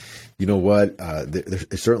You know what?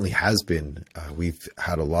 There certainly has been. We've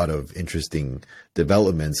had a lot of interesting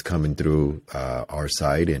developments coming through our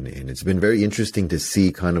side, and it's been very interesting to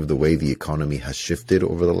see kind of the way the economy has shifted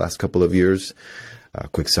over the last couple of years.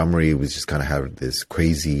 Quick summary, we just kind of have this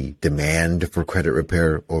crazy demand for credit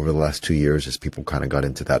repair over the last 2 years as people kind of got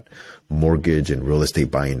into that mortgage and real estate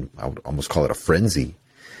buying. I would almost call it a frenzy.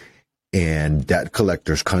 And debt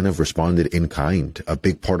collectors kind of responded in kind. A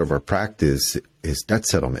big part of our practice is debt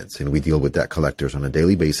settlements, and we deal with debt collectors on a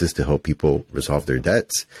daily basis to help people resolve their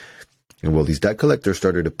debts. And well, these debt collectors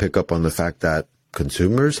started to pick up on the fact that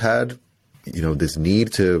consumers had, this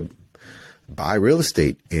need to buy real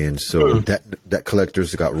estate. And so debt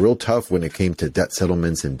collectors got real tough when it came to debt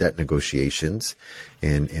settlements and debt negotiations.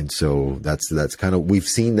 And so that's kind of, we've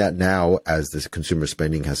seen that now as this consumer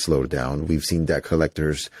spending has slowed down. We've seen debt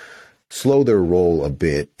collectors slow their roll a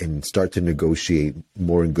bit and start to negotiate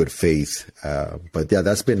more in good faith. But yeah,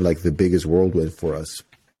 that's been like the biggest whirlwind for us.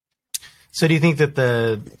 So do you think that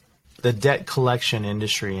the debt collection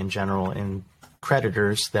industry in general and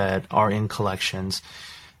creditors that are in collections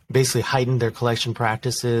basically heightened their collection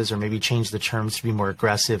practices or maybe changed the terms to be more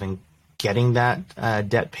aggressive in getting that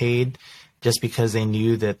debt paid just because they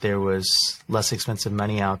knew that there was less expensive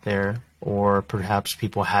money out there, or perhaps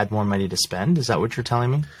people had more money to spend? Is that what you're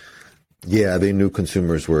telling me? Yeah, they knew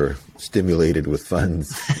consumers were stimulated with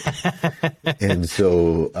funds. And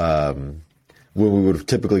so we would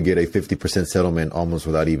typically get a 50% settlement almost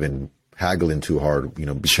without even haggling too hard,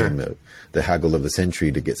 became the haggle of the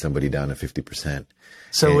century to get somebody down to 50%.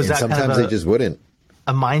 So was that sometimes kind of they just wouldn't.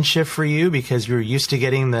 A mind shift for you because you're used to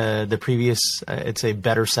getting the previous, it's a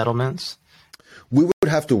better settlements? We would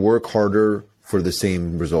have to work harder for the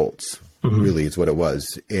same results. Mm-hmm. Really, is what it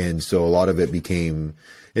was. And so a lot of it became,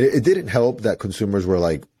 it didn't help that consumers were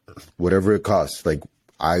like, whatever it costs, like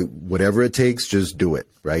whatever it takes, just do it.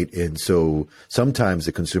 Right. And so sometimes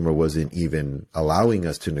the consumer wasn't even allowing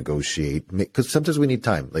us to negotiate because sometimes we need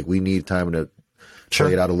time. Like we need time to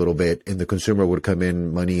play it out a little bit. And the consumer would come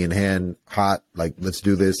in money in hand, hot, like, let's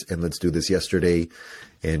do this and let's do this yesterday.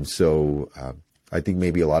 And so I think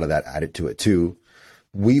maybe a lot of that added to it too.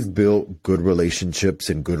 We've built good relationships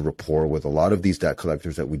and good rapport with a lot of these debt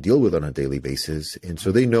collectors that we deal with on a daily basis. And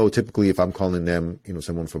so they know typically if I'm calling them,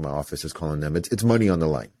 someone from my office is calling them, it's money on the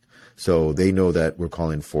line. So they know that we're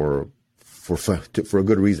calling for a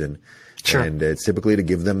good reason. Sure. And it's typically to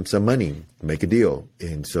give them some money, make a deal.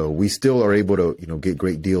 And so we still are able to, get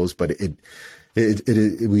great deals, but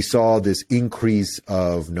we saw this increase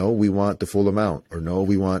of, no, we want the full amount, or no,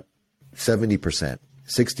 we want 70%.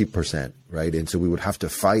 60%, right? And so we would have to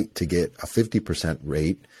fight to get a 50%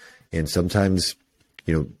 rate. And sometimes,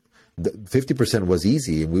 the 50% was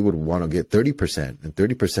easy and we would want to get 30%, and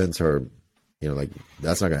 30% are,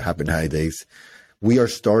 that's not going to happen nowadays. We are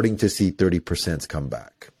starting to see 30% come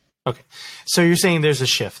back. Okay. So you're saying there's a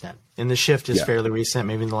shift then, and the shift is fairly recent,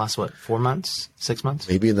 maybe in the last, 4 months, 6 months?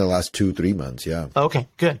 Maybe in the last 2-3 months. Yeah. Okay,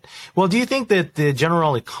 good. Well, do you think that the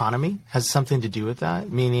general economy has something to do with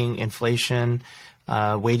that? Meaning inflation,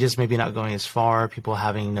 wages maybe not going as far, people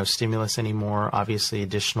having no stimulus anymore, obviously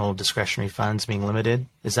additional discretionary funds being limited.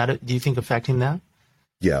 Is that, do you think, affecting that?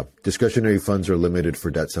 Yeah. Discretionary funds are limited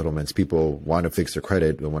for debt settlements. People want to fix their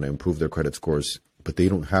credit, they want to improve their credit scores, but they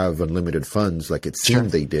don't have unlimited funds like it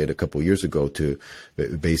seemed they did a couple of years ago to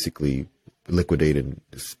basically liquidate and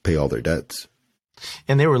pay all their debts.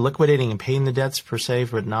 And they were liquidating and paying the debts per se,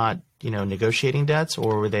 but not, negotiating debts,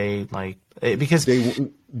 or were they like, because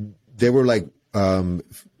they were like,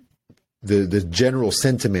 the general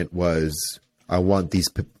sentiment was, I want these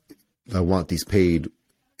paid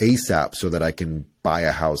ASAP so that I can buy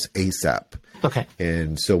a house ASAP. Okay.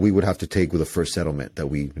 And so we would have to take with the first settlement that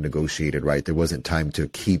we negotiated, right? There wasn't time to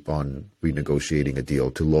keep on renegotiating a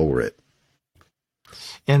deal to lower it.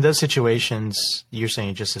 In those situations, you're saying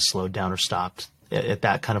it just has slowed down or stopped at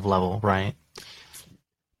that kind of level, right?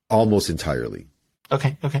 Almost entirely.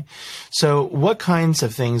 Okay. So what kinds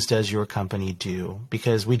of things does your company do?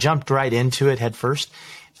 Because we jumped right into it head first.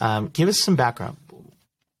 Give us some background.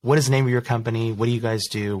 What is the name of your company? What do you guys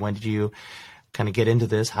do? When did you kind of get into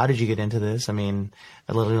this? How did you get into this? I mean,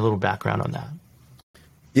 a little background on that.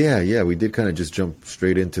 Yeah. We did kind of just jump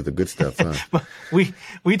straight into the good stuff, huh?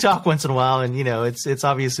 we talk once in a while, and it's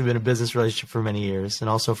obviously been a business relationship for many years, and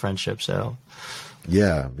also friendship. So.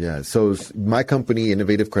 Yeah. So my company,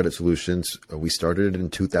 Innovative Credit Solutions, we started it in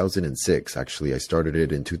 2006. Actually, I started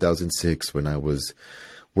it in 2006 when I was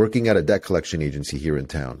working at a debt collection agency here in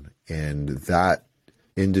town, and that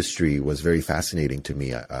industry was very fascinating to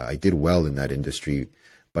me. I did well in that industry,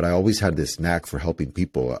 but I always had this knack for helping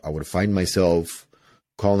people. I would find myself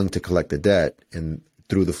calling to collect a debt, and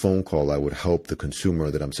through the phone call, I would help the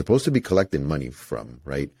consumer that I'm supposed to be collecting money from,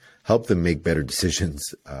 right? Help them make better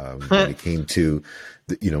decisions when it came to,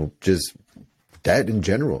 just debt in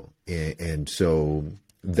general. And so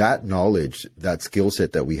that knowledge, that skill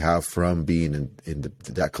set that we have from being in the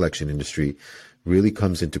debt collection industry really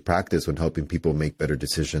comes into practice when helping people make better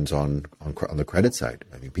decisions on the credit side.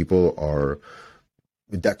 I mean,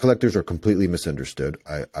 debt collectors are completely misunderstood,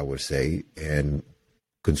 I would say, and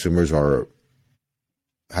consumers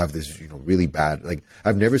have this, really bad, like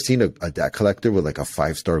I've never seen a debt collector with like a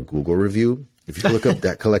 5-star Google review. If you look up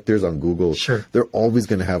debt collectors on Google, sure, they're always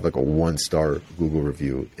going to have like a 1-star Google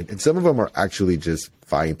review. And some of them are actually just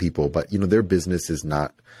fine people, but their business is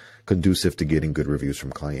not conducive to getting good reviews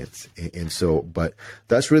from clients. And so, but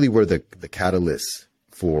that's really where the catalyst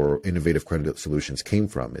for Innovative Credit Solutions came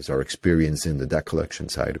from, is our experience in the debt collection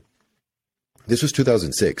side. This was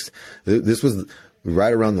 2006. This was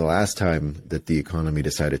right around the last time that the economy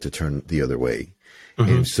decided to turn the other way.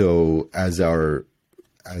 Mm-hmm. And so as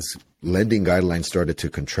lending guidelines started to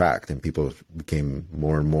contract and people became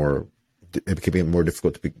it became more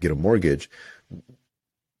difficult to get a mortgage,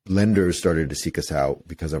 lenders started to seek us out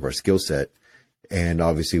because of our skill set. And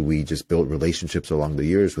obviously we just built relationships along the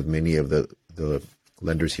years with many of the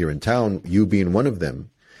lenders here in town, you being one of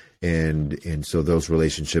them. And so those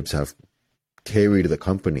relationships have carried the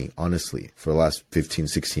company, honestly, for the last 15,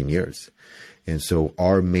 16 years. And so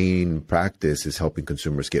our main practice is helping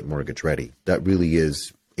consumers get mortgage ready. That really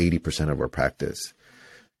is 80% of our practice.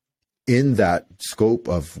 In that scope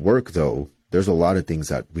of work, though, there's a lot of things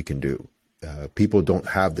that we can do. People don't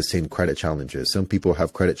have the same credit challenges. Some people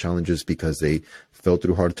have credit challenges because they fell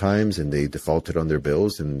through hard times and they defaulted on their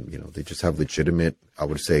bills, and they just have legitimate, I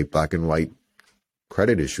would say, black and white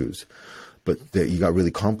credit issues. But you got really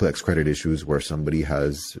complex credit issues where somebody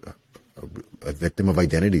has a victim of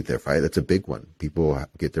identity theft, right? That's a big one. People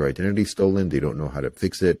get their identity stolen. They don't know how to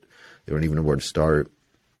fix it. They don't even know where to start.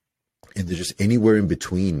 And there's just anywhere in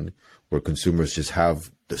between where consumers just have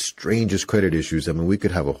the strangest credit issues. I mean, we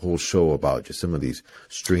could have a whole show about just some of these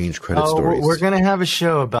strange credit stories. We're going to have a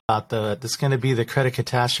show about it's going to be the credit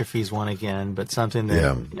catastrophes one again, but something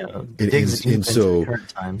that digs deep into current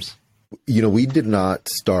times. We did not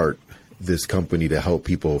start this company to help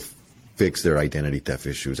people fix their identity theft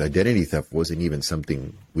issues. Identity theft wasn't even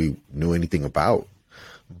something we knew anything about.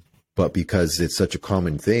 But because it's such a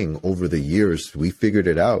common thing, over the years, we figured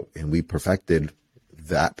it out and we perfected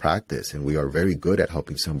that practice. And we are very good at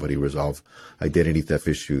helping somebody resolve identity theft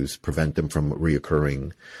issues, prevent them from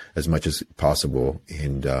reoccurring as much as possible.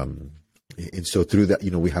 And so through that,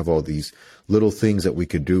 we have all these little things that we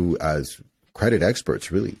could do as credit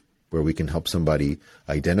experts, really, where we can help somebody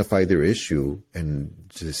identify their issue and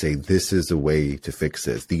to say, this is the way to fix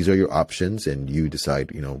this. These are your options, and you decide,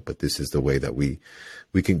 but this is the way that we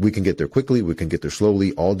can get there quickly, we can get there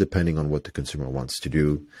slowly, all depending on what the consumer wants to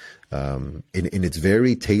do. And it's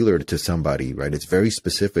very tailored to somebody, right? It's very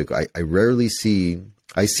specific. I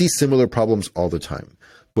see similar problems all the time,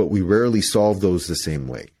 but we rarely solve those the same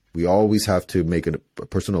way. We always have to make a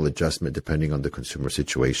personal adjustment depending on the consumer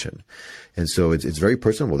situation. And so it's very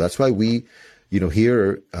personal. That's why we,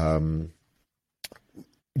 here,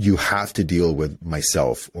 you have to deal with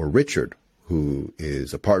myself or Richard, who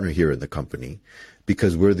is a partner here in the company,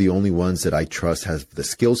 because we're the only ones that I trust has the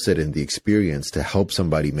skill set and the experience to help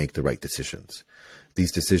somebody make the right decisions.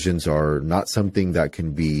 These decisions are not something that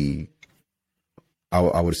can be,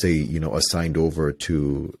 I would say, assigned over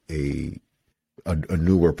to a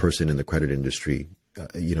newer person in the credit industry.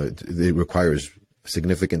 It requires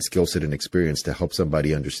significant skill set and experience to help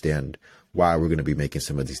somebody understand why we're going to be making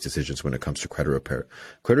some of these decisions when it comes to credit repair.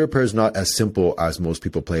 Credit repair is not as simple as most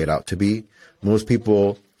people play it out to be. Most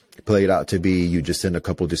people play it out to be you just send a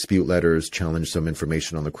couple dispute letters, challenge some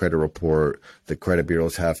information on the credit report. The credit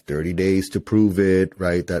bureaus have 30 days to prove it,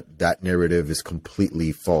 right? That narrative is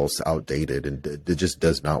completely false, outdated, and it just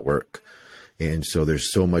does not work. And so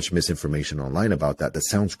there's so much misinformation online about that. That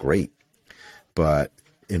sounds great, but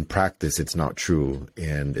in practice, it's not true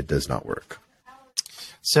and it does not work.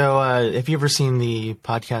 So have you ever seen the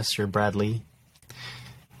podcaster Bradley?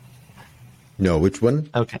 No, which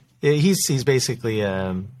one? Okay. He's basically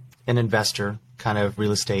an investor, kind of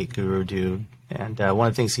real estate guru dude. And one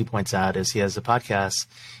of the things he points out is he has a podcast.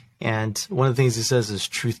 And one of the things he says is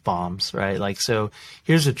truth bombs, right? Like, so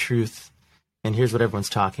here's the truth and here's what everyone's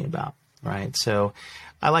talking about. Right. So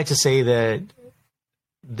I like to say that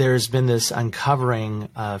there's been this uncovering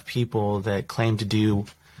of people that claim to do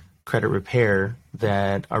credit repair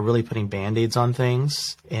that are really putting Band-Aids on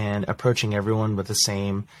things and approaching everyone with the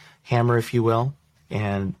same hammer, if you will.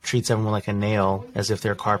 and treats everyone like a nail as if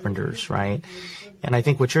they're carpenters, right? And I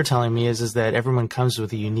think what you're telling me is that everyone comes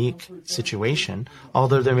with a unique situation.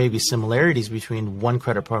 Although there may be similarities between one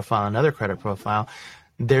credit profile and another credit profile,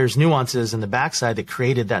 there's nuances in the backside that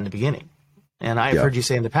created that in the beginning. And I've heard you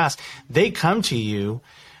say in the past, they come to you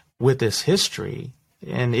with this history,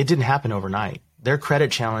 and it didn't happen overnight. Their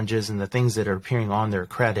credit challenges and the things that are appearing on their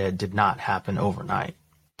credit did not happen overnight.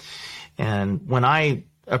 And when I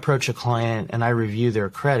approach a client and I review their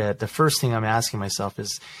credit, the first thing I'm asking myself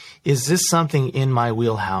is this something in my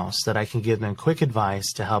wheelhouse that I can give them quick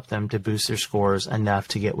advice to help them to boost their scores enough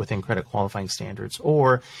to get within credit qualifying standards?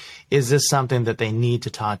 Or is this something that they need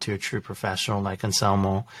to talk to a true professional like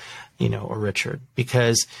Anselmo, or Richard?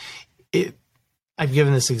 Because I've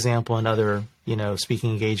given this example in other,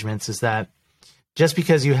 speaking engagements, is that just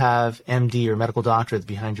because you have MD or medical doctorate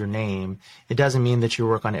behind your name, it doesn't mean that you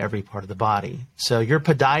work on every part of the body. So your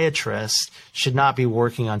podiatrist should not be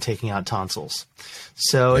working on taking out tonsils.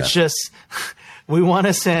 So it's just, we want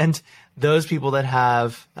to send those people that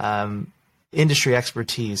have industry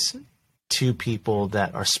expertise to people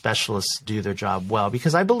that are specialists to do their job well,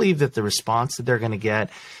 because I believe that the response that they're going to get,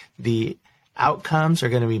 the outcomes are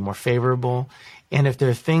going to be more favorable. And if there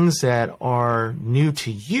are things that are new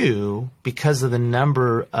to you because of the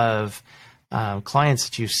number of clients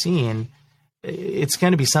that you've seen, it's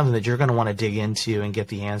going to be something that you're going to want to dig into and get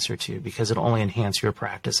the answer to, because it'll only enhance your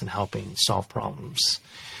practice in helping solve problems.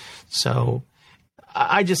 So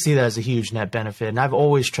I just see that as a huge net benefit. And I've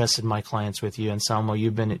always trusted my clients with you, Anselmo.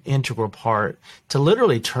 You've been an integral part to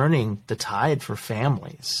literally turning the tide for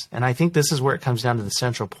families. And I think this is where it comes down to the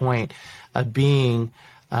central point of being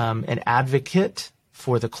an advocate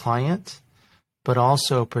for the client, but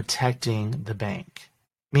also protecting the bank.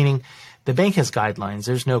 Meaning the bank has guidelines.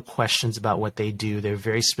 There's no questions about what they do. They're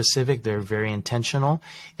very specific. They're very intentional,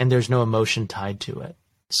 and there's no emotion tied to it.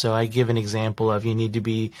 So I give an example of, you need to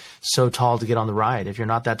be so tall to get on the ride. If you're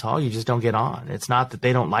not that tall, you just don't get on. It's not that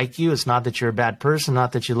they don't like you. It's not that you're a bad person,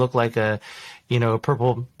 not that you look like a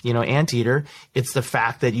purple, anteater. It's the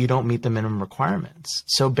fact that you don't meet the minimum requirements.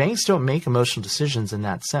 So banks don't make emotional decisions in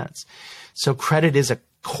that sense. So credit is a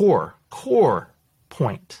core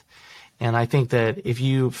point. And I think that if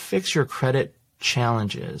you fix your credit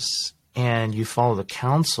challenges and you follow the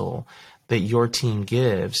counsel that your team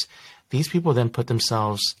gives, these people then put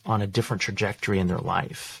themselves on a different trajectory in their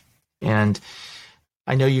life. And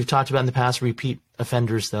I know you've talked about in the past repeat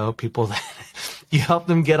offenders, though, people that you help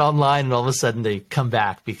them get online and all of a sudden they come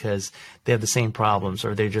back because they have the same problems,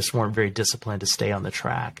 or they just weren't very disciplined to stay on the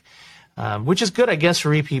track, which is good, I guess, for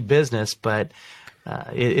repeat business. But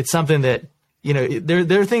it's something that,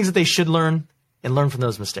 there are things that they should learn and learn from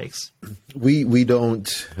those mistakes. We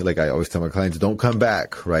don't, like I always tell my clients, don't come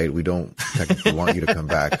back, right? We don't technically want you to come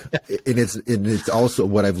back. And it's also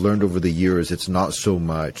what I've learned over the years. It's not so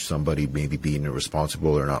much somebody maybe being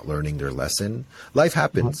irresponsible or not learning their lesson. Life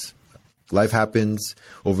happens. Mm-hmm. Life happens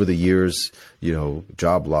over the years,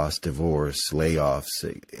 job loss, divorce,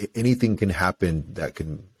 layoffs, anything can happen that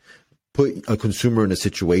can put a consumer in a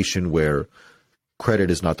situation where credit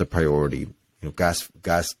is not the priority. Gas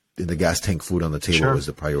in the gas tank, food on the table is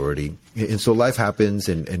the priority. And so life happens,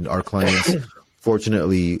 and our clients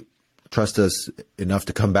fortunately trust us enough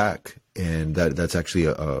to come back. And that's actually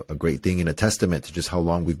a great thing and a testament to just how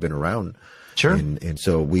long we've been around. Sure. And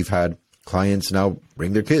so we've had clients now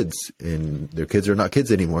bring their kids, and their kids are not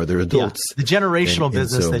kids anymore. They're adults. Yeah, the generational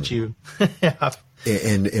business that you have.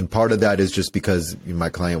 And part of that is just because my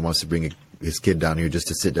client wants to bring his kid down here just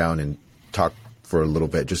to sit down and talk for a little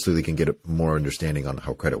bit, just so they can get a more understanding on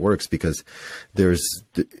how credit works, because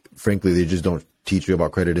frankly, they just don't teach you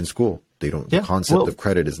about credit in school. They don't, the concept of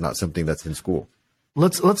credit is not something that's in school.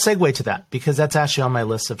 Let's segue to that, because that's actually on my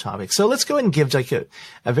list of topics. So let's go ahead and give like a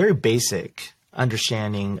very basic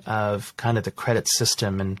understanding of kind of the credit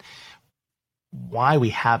system and why we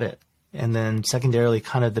have it. And then secondarily,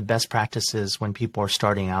 kind of the best practices when people are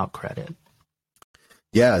starting out credit.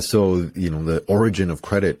 Yeah. So, the origin of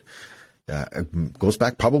credit goes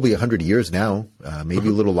back probably 100 years now, maybe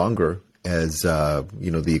a little longer, as,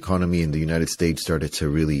 the economy in the United States started to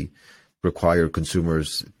really require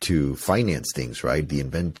consumers to finance things, right?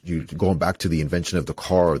 Going back to the invention of the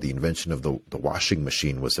car, the invention of the washing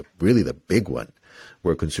machine was really the big one,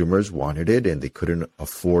 where consumers wanted it and they couldn't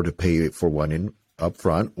afford to pay for one up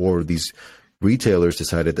front, or these retailers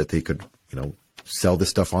decided that they could, sell the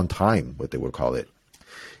stuff on time, what they would call it.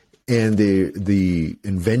 And the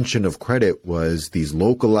invention of credit was these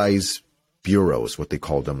localized bureaus, what they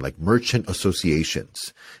called them, like merchant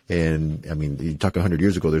associations. And I mean, you talk 100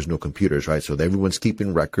 years ago, there's no computers, right? So everyone's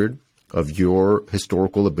keeping record of your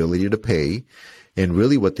historical ability to pay. And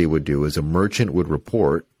really what they would do is a merchant would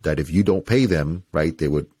report that if you don't pay them, right, they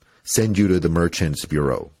would send you to the Merchants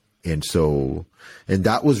Bureau. And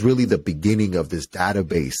that was really the beginning of this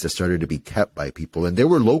database that started to be kept by people. And they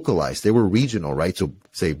were localized. They were regional, right? So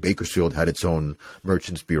say Bakersfield had its own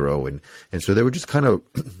Merchants Bureau. And so they were just kind of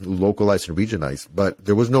localized and regionalized, but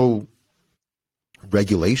there was no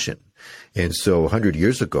regulation. And so 100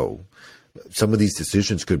 years ago, some of these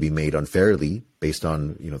decisions could be made unfairly based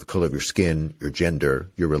on, the color of your skin, your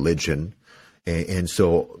gender, your religion. And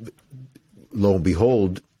so lo and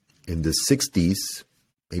behold, in the 60s,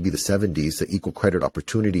 maybe the 70s, the Equal Credit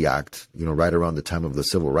Opportunity Act, right around the time of the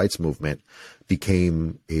Civil Rights Movement,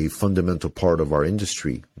 became a fundamental part of our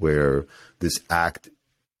industry, where this act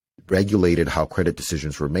regulated how credit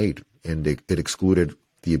decisions were made. And it excluded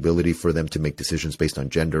the ability for them to make decisions based on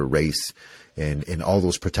gender, race, and all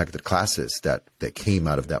those protected classes that came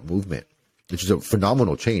out of that movement, which is a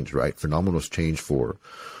phenomenal change, right? Phenomenal change for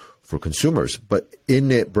consumers. But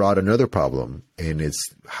in it brought another problem, and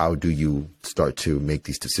it's how do you start to make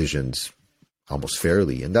these decisions almost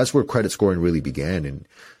fairly? And that's where credit scoring really began. And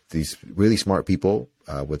these really smart people,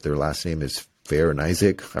 with their last name is Fair and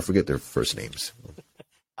Isaac, I forget their first names.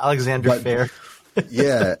 Alexander Fair.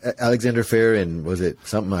 Yeah, Alexander Fair, and was it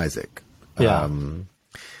something Isaac? Yeah.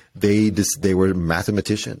 They were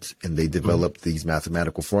mathematicians, and they developed these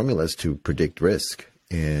mathematical formulas to predict risk.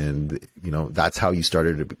 And, that's how you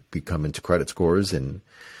started to become into credit scores. And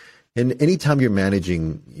anytime you're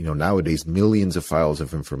managing, nowadays, millions of files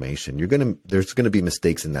of information, there's going to be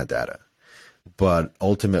mistakes in that data. But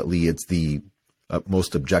ultimately, it's the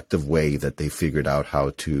most objective way that they figured out how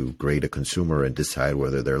to grade a consumer and decide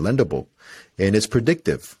whether they're lendable. And it's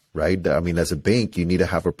predictive, right? I mean, as a bank, you need to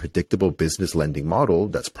have a predictable business lending model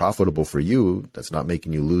that's profitable for you, that's not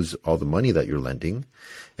making you lose all the money that you're lending.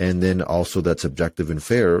 And then also that's objective and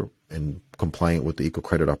fair and compliant with the Equal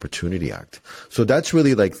Credit Opportunity Act. So that's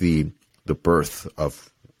really like the birth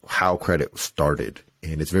of how credit started.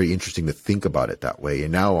 And it's very interesting to think about it that way.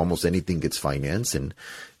 And now almost anything gets financed, and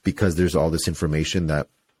because there's all this information that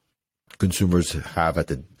consumers have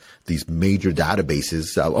at these major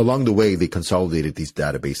databases. Along the way, they consolidated these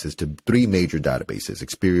databases to 3 major databases: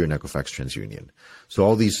 Experior, and Equifax, TransUnion. So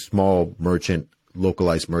all these small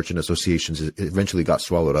localized merchant associations eventually got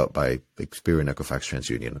swallowed up by Experior and Equifax,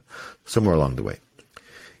 TransUnion somewhere along the way.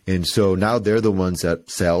 And so now they're the ones that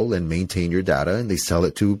sell and maintain your data, and they sell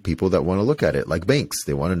it to people that want to look at it, like banks.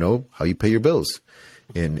 They want to know how you pay your bills.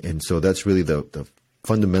 And so that's really the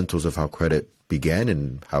fundamentals of how credit began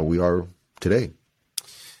and how we are today.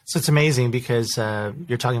 So it's amazing because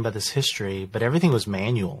you're talking about this history, but everything was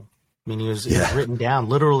manual. I mean, it was written down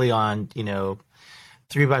literally on,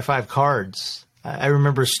 3x5 cards. I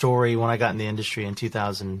remember a story when I got in the industry in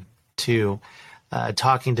 2002,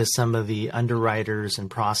 talking to some of the underwriters and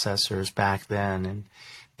processors back then, and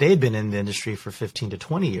they had been in the industry for 15 to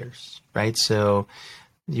 20 years, right? So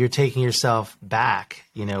you're taking yourself back,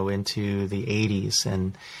 into the 80s,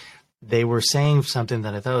 and they were saying something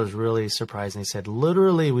that I thought was really surprising. They said,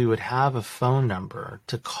 literally, we would have a phone number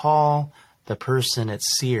to call the person at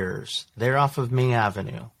Sears. They're off of Ming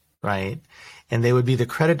Avenue, right? And they would be the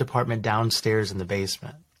credit department downstairs in the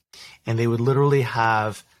basement. And they would literally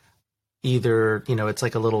have either, it's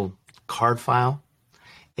like a little card file,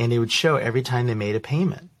 and it would show every time they made a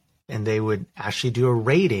payment. And they would actually do a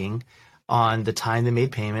rating on the time they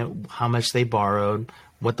made payment, how much they borrowed,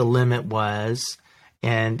 what the limit was,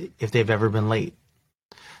 and if they've ever been late.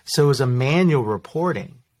 So it was a manual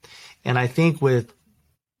reporting. And I think with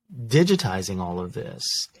digitizing all of this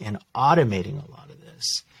and automating a lot of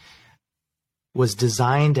this was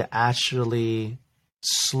designed to actually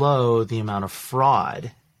slow the amount of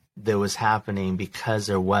fraud that was happening, because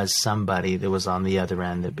there was somebody that was on the other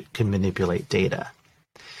end that could manipulate data.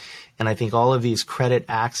 And I think all of these credit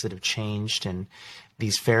acts that have changed and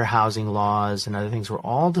these fair housing laws and other things were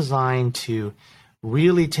all designed to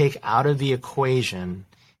really take out of the equation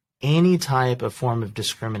any type of form of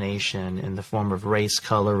discrimination in the form of race,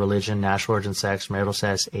 color, religion, national origin, sex, marital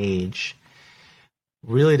status, age,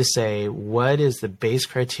 really to say what is the base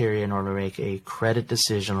criteria in order to make a credit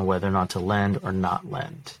decision on whether or not to lend or not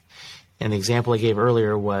lend. And the example I gave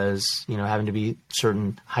earlier was, having to be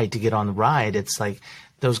certain height to get on the ride. It's like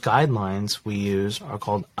those guidelines we use are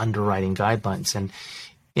called underwriting guidelines. And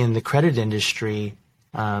in the credit industry,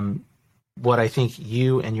 what I think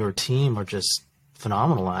you and your team are just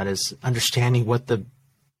phenomenal at is understanding what the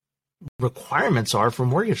requirements are for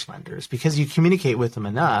mortgage lenders, because you communicate with them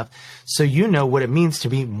enough so you know what it means to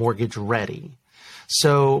be mortgage ready.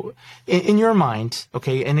 So in your mind,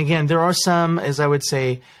 okay, and again, there are some, as I would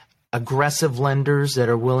say, aggressive lenders that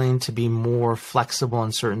are willing to be more flexible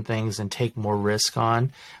on certain things and take more risk on.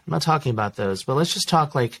 I'm not talking about those, but let's just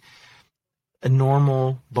talk like a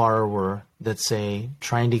normal borrower that's, say,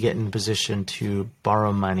 trying to get in a position to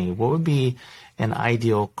borrow money. What would be an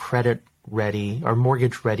ideal credit ready or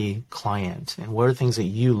mortgage ready client? And what are things that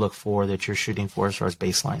you look for that you're shooting for as far as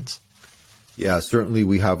baselines? Yeah, certainly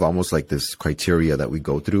we have almost like this criteria that we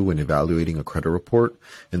go through when evaluating a credit report.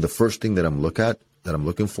 And the first thing that I'm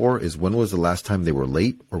looking for is when was the last time they were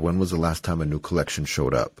late, or when was the last time a new collection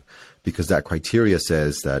showed up? Because that criteria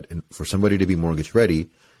says that for somebody to be mortgage ready,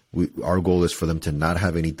 our goal is for them to not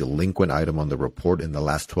have any delinquent item on the report in the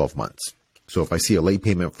last 12 months. So if I see a late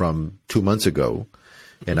payment from 2 months ago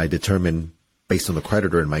and I determine based on the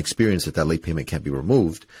creditor and my experience that late payment can't be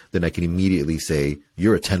removed, then I can immediately say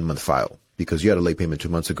you're a 10-month file because you had a late payment 2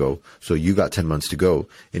 months ago. So you got 10 months to go.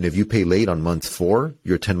 And if you pay late on month 4,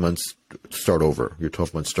 your 10 months start over, your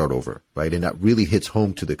 12 months start over, right? And that really hits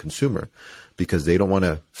home to the consumer because they don't want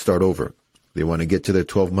to start over. They want to get to their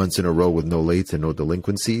 12 months in a row with no lates and no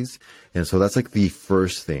delinquencies. And so that's like the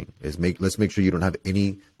first thing is let's make sure you don't have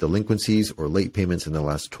any delinquencies or late payments in the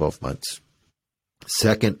last 12 months.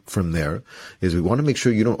 Second from there is we want to make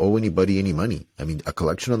sure you don't owe anybody any money. I mean, a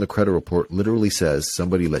collection on the credit report literally says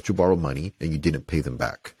somebody let you borrow money and you didn't pay them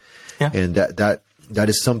back. Yeah. And that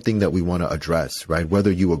is something that we want to address, right?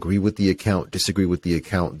 Whether you agree with the account, disagree with the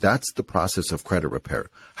account, that's the process of credit repair.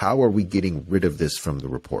 How are we getting rid of this from the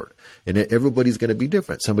report? And everybody's going to be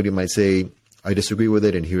different. Somebody might say, I disagree with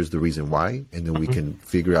it, and here's the reason why. And then we can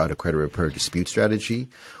figure out a credit repair dispute strategy.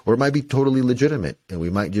 Or it might be totally legitimate, and we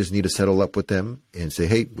might just need to settle up with them and say,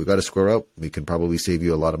 hey, we got to square up. We can probably save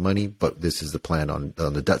you a lot of money, but this is the plan on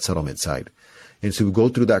the debt settlement side. And so we go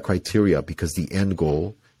through that criteria because the end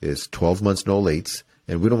goal is 12 months, no lates,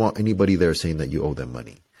 and we don't want anybody there saying that you owe them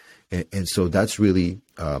money. And so that's really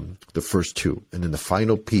the first two. And then the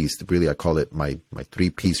final piece, really I call it my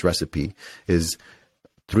 3-piece recipe, is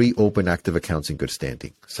 3 open active accounts in good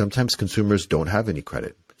standing. Sometimes consumers don't have any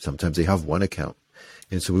credit. Sometimes they have 1 account.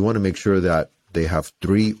 And so we want to make sure that they have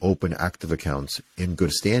 3 open active accounts in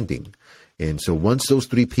good standing. And so once those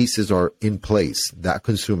 3 pieces are in place, that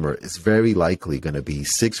consumer is very likely going to be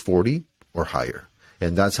 640 or higher.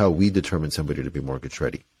 And that's how we determine somebody to be mortgage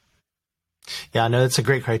ready. Yeah, no, that's a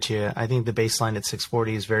great criteria. I think the baseline at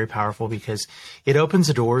 640 is very powerful because it opens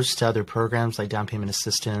the doors to other programs like down payment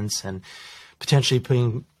assistance and potentially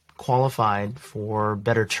being qualified for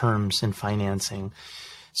better terms in financing.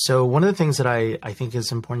 So one of the things that I think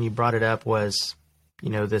is important, you brought it up, was,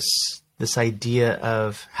 this idea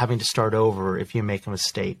of having to start over if you make a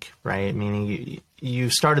mistake, right? Meaning you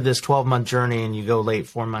started this 12-month journey and you go late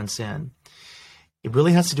 4 months in. It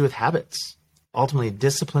really has to do with habits, ultimately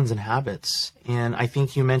disciplines and habits. And I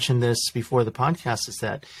think you mentioned this before the podcast, is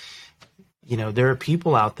that, there are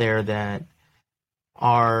people out there that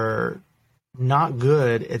are not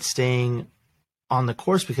good at staying on the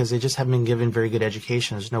course because they just haven't been given very good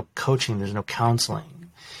education. There's no coaching, there's no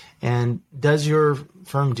counseling. And does your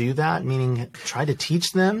firm do that? Meaning try to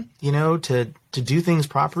teach them, to do things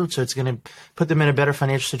proper so it's going to put them in a better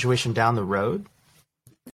financial situation down the road?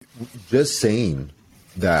 Just saying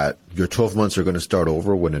that your 12 months are going to start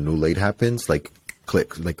over when a new late happens, click,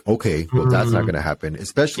 okay, well, that's not going to happen,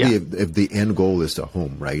 especially if the end goal is to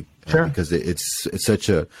home, right? Sure. Because it's such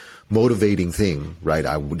a motivating thing, right?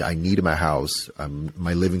 I need my house.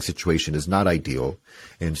 My living situation is not ideal.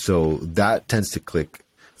 And so that tends to click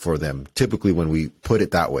for them, typically when we put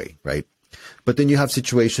it that way, right? But then you have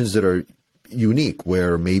situations that are unique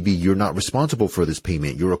where maybe you're not responsible for this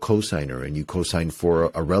payment. You're a cosigner and you cosign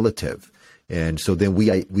for a relative. And so then we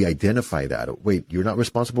identify that. Wait, you're not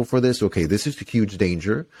responsible for this? Okay, this is a huge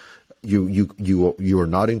danger. You are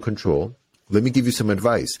not in control. Let me give you some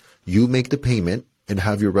advice. You make the payment and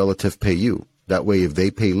have your relative pay you. That way, if they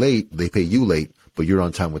pay late, they pay you late, but you're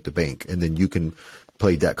on time with the bank. And then you can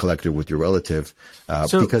play debt collector with your relative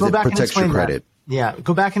because it protects your credit. That. Yeah,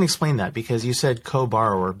 go back and explain that, because you said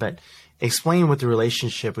co-borrower, but explain what the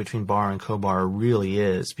relationship between borrower and co-borrower really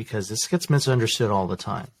is, because this gets misunderstood all the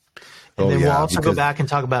time. And then we'll also go back and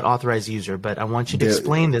talk about authorized user, but I want you to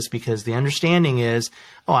explain this, because the understanding is,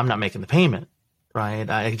 I'm not making the payment, right?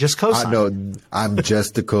 I just co-sign. No, I'm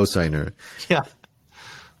just a cosigner. Yeah.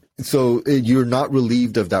 So you're not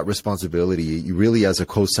relieved of that responsibility. You really, as a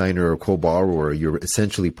cosigner or co-borrower, you're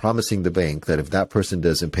essentially promising the bank that if that person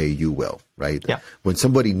doesn't pay, you will, right? Yeah. When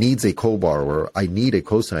somebody needs a co-borrower, I need a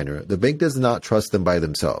cosigner, the bank does not trust them by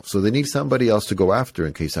themselves. So they need somebody else to go after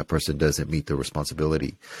in case that person doesn't meet the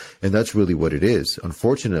responsibility. And that's really what it is.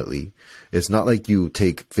 Unfortunately, it's not like you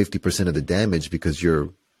take 50% of the damage because you're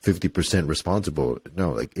 50% responsible.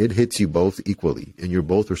 No, like it hits you both equally, and you're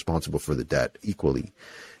both responsible for the debt equally.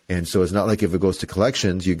 And so it's not like if it goes to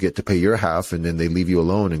collections, you get to pay your half and then they leave you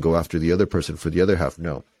alone and go after the other person for the other half.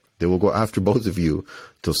 No, they will go after both of you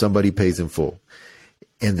till somebody pays in full.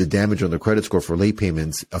 And the damage on the credit score for late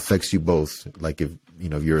payments affects you both. Like if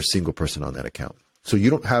you're a single person on that account. So you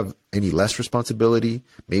don't have any less responsibility.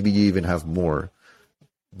 Maybe you even have more.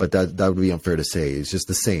 But that would be unfair to say. It's just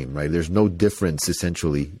the same, right? There's no difference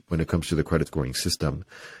essentially when it comes to the credit scoring system.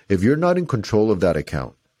 If you're not in control of that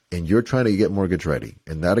account and you're trying to get mortgage ready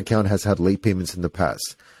and that account has had late payments in the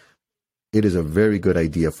past, it is a very good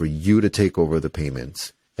idea for you to take over the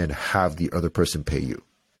payments and have the other person pay you.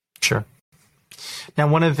 Sure. Now,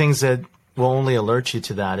 one of the things that will only alert you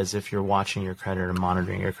to that is if you're watching your credit or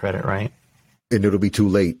monitoring your credit, right? And it'll be too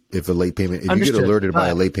late if a late payment, if Understood. you get alerted by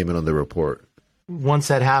a late payment on the report. Once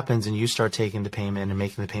that happens and you start taking the payment and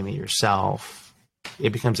making the payment yourself,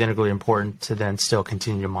 it becomes integrally important to then still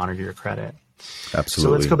continue to monitor your credit. Absolutely. So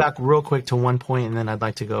let's go back real quick to one point, and then I'd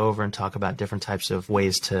like to go over and talk about different types of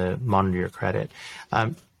ways to monitor your credit.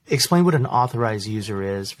 Explain what an authorized user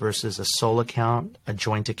is versus a sole account, a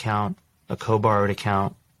joint account, a co-borrowed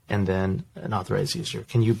account, and then an authorized user.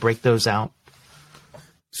 Can you break those out?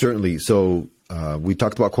 Certainly. So we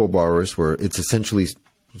talked about co-borrowers, where it's essentially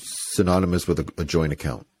synonymous with a joint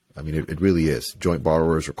account. I mean, it really is. Joint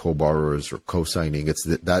borrowers or co-borrowers or co-signing.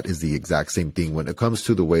 That is the exact same thing when it comes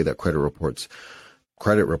to the way that credit report.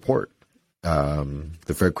 The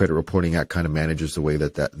Fair Credit Reporting Act kind of manages the way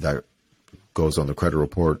that goes on the credit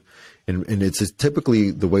report. And it's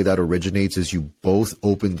typically the way that originates is you both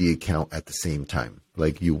open the account at the same time.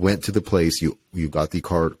 Like you went to the place, you got the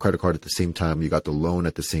credit card at the same time, you got the loan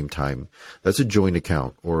at the same time. That's a joint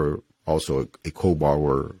account, or also a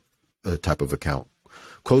co-borrower type of account.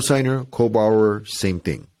 Co-signer, co-borrower, same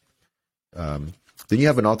thing. Then you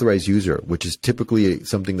have an authorized user, which is typically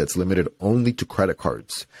something that's limited only to credit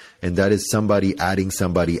cards. And that is somebody adding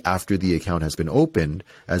somebody after the account has been opened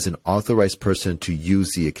as an authorized person to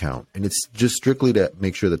use the account. And it's just strictly to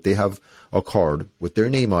make sure that they have a card with their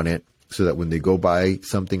name on it, so that when they go buy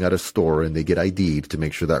something at a store and they get ID'd, to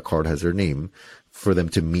make sure that card has their name, for them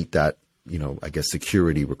to meet that,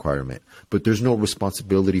 security requirement. But there's no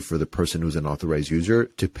responsibility for the person who's an authorized user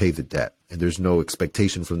to pay the debt. And there's no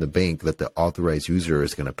expectation from the bank that the authorized user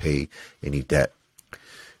is going to pay any debt.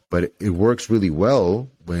 But it works really well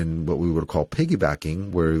when what we would call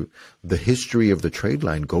piggybacking, where the history of the trade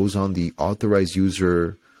line goes on the authorized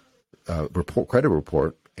user credit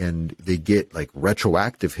report, and they get like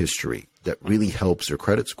retroactive history that really helps their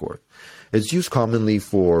credit score. It's used commonly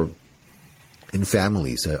in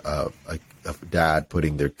families, a dad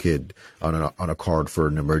putting their kid on a card for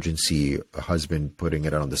an emergency, a husband putting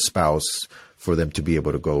it on the spouse for them to be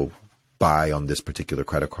able to go buy on this particular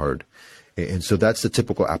credit card. And so that's the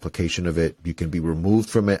typical application of it. You can be removed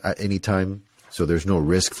from it at any time, so there's no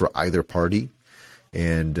risk for either party.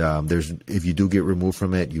 And if you do get removed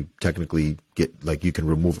from it, you technically you can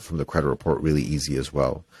remove it from the credit report really easy as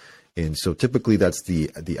well. And so typically that's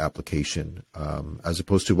the application, as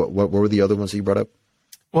opposed to what were the other ones that you brought up?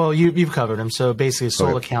 Well, you've covered them. So basically a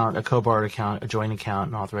sole account, a co-borrowed account, a joint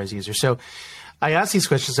account, an authorized user. So I ask these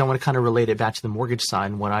questions. I want to kind of relate it back to the mortgage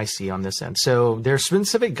side and what I see on this end. So there are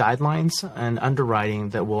specific guidelines and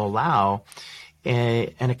underwriting that will allow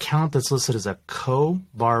an account that's listed as a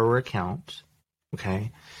co-borrower account,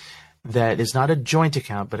 okay, that is not a joint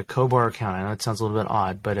account, but a co-borrower account. I know it sounds a little bit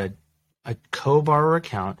odd, but a co-borrower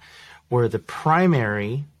account where the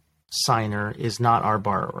primary signer is not our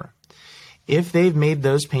borrower. If they've made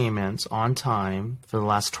those payments on time for the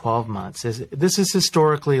last 12 months, this is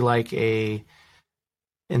historically like a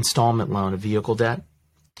installment loan, a vehicle debt,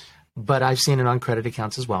 but I've seen it on credit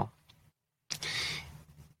accounts as well.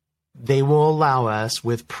 They will allow us,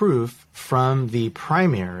 with proof from the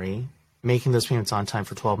primary making those payments on time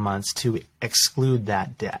for 12 months, to exclude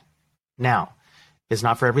that debt. Now, it's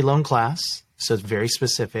not for every loan class, so it's very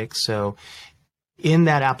specific. So in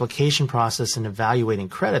that application process and evaluating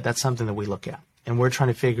credit, that's something that we look at. And we're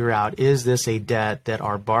trying to figure out, is this a debt that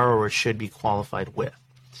our borrower should be qualified with?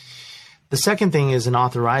 The second thing is an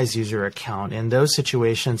authorized user account. In those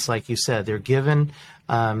situations, like you said, they're given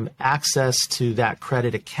access to that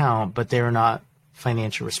credit account, but they're not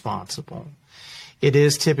financially responsible. It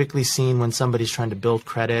is typically seen when somebody's trying to build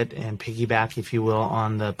credit and piggyback, if you will,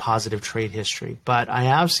 on the positive trade history. But I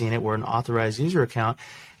have seen it where an authorized user account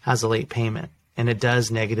has a late payment, and it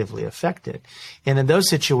does negatively affect it. And in those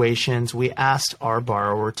situations, we asked our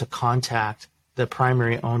borrower to contact the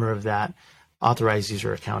primary owner of that authorized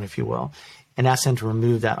user account, if you will, and ask them to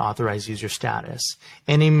remove that authorized user status.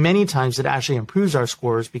 And in many times it actually improves our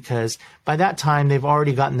scores because by that time they've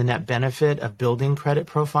already gotten the net benefit of building credit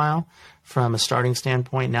profile from a starting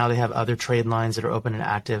standpoint. Now they have other trade lines that are open and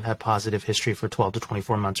active, have positive history for 12 to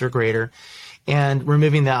 24 months or greater. And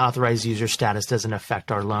removing that authorized user status doesn't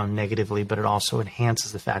affect our loan negatively, but it also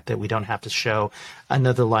enhances the fact that we don't have to show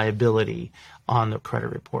another liability on the credit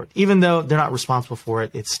report. Even though they're not responsible for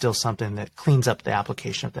it, it's still something that cleans up the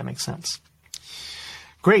application, if that makes sense.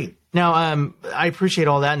 Great. Now, I appreciate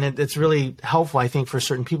all that, and it's really helpful, I think, for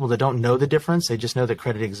certain people that don't know the difference. They just know that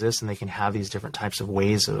credit exists, and they can have these different types of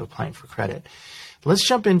ways of applying for credit. Let's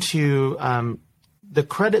jump into the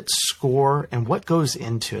credit score and what goes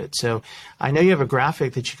into it. So I know you have a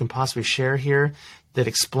graphic that you can possibly share here that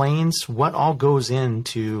explains what all goes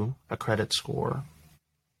into a credit score.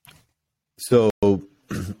 So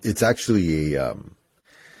it's actually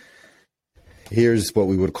here's what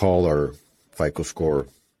we would call our FICO score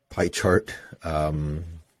pie chart.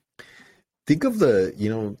 Think of the,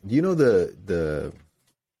 the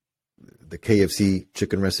KFC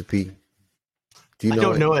chicken recipe. Do you know? I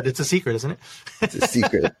don't know it. It's a secret, isn't it? It's a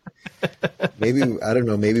secret. Maybe, I don't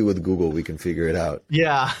know, maybe with Google we can figure it out.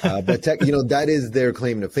 Yeah. But that is their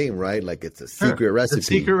claim to fame, right? Like it's a secret recipe. It's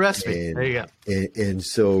a secret recipe. And, there you go. And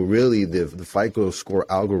so really the FICO score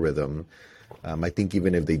algorithm, I think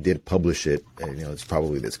even if they did publish it, it's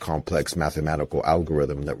probably this complex mathematical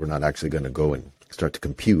algorithm that we're not actually going to go and start to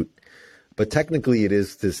compute. But technically it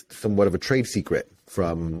is this somewhat of a trade secret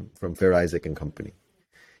from Fair Isaac and Company.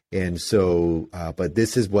 And so, but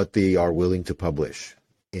this is what they are willing to publish.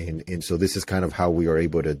 And so this is kind of how we are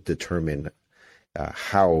able to determine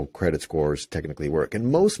how credit scores technically work.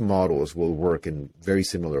 And most models will work in very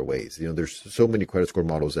similar ways. There's so many credit score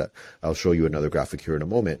models that I'll show you another graphic here in a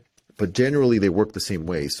moment. But generally, they work the same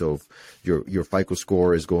way. So if your FICO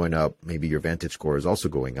score is going up, maybe your Vantage score is also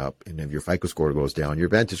going up. And if your FICO score goes down, your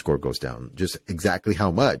Vantage score goes down. Just exactly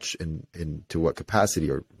how much and to what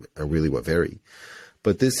capacity are really what vary.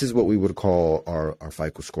 But this is what we would call our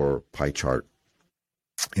FICO score pie chart.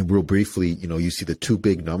 And real briefly, you see the two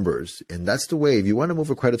big numbers. And that's the way, if you want to move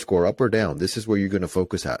a credit score up or down, this is where you're going to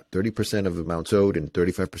focus at. 30% of amounts owed and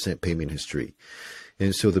 35% payment history.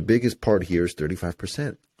 And so the biggest part here is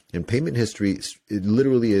 35%. And payment history, it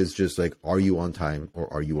literally is just like, are you on time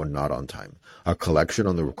or are you not on time? A collection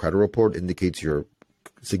on the credit report indicates you're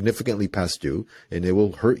significantly past due, and it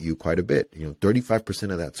will hurt you quite a bit.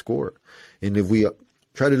 35% of that score. And if we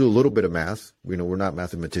try to do a little bit of math, we're not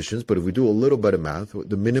mathematicians, but if we do a little bit of math,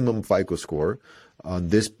 the minimum FICO score on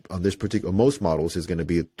this particular, most models is going to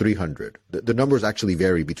be 300. The numbers actually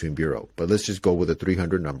vary between bureau, but let's just go with a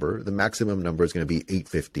 300 number. The maximum number is going to be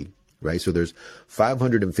 850. Right? So there's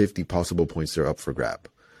 550 possible points that are up for grab.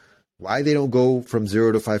 Why they don't go from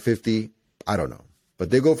 0 to 550, I don't know. But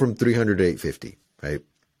they go from 300 to 850, right?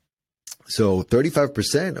 So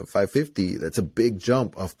 35% of 550, that's a big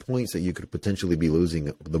jump of points that you could potentially be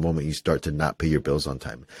losing the moment you start to not pay your bills on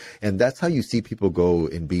time. And that's how you see people go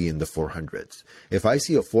and be in the 400s. If I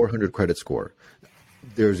see a 400 credit score,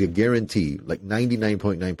 there's a guarantee, like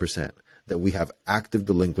 99.9%. that we have active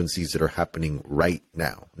delinquencies that are happening right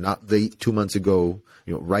now, not late 2 months ago,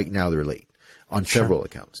 right now they're late on several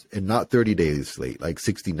accounts, and not 30 days late, like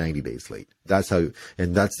 60, 90 days late. That's how,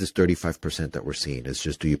 and that's this 35% that we're seeing is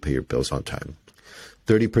just, do you pay your bills on time?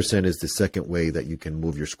 30% is the second way that you can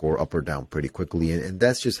move your score up or down pretty quickly. And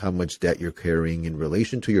that's just how much debt you're carrying in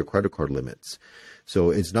relation to your credit card limits.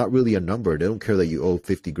 So it's not really a number. They don't care that you owe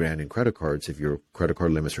 50 grand in credit cards if your credit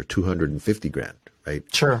card limits are 250 grand, right?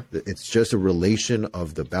 Sure. It's just a relation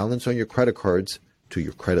of the balance on your credit cards to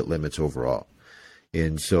your credit limits overall.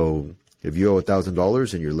 And so if you owe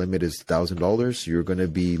 $1,000 and your limit is $1,000, you're going to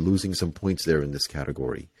be losing some points there in this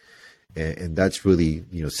category. And that's really,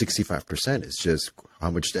 65% is just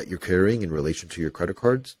how much debt you're carrying in relation to your credit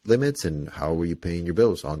cards limits and how are you paying your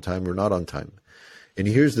bills, on time or not on time. And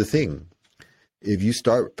here's the thing. If you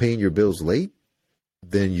start paying your bills late,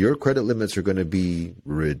 then your credit limits are going to be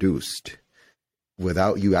reduced.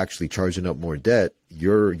 Without you actually charging up more debt,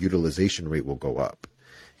 your utilization rate will go up.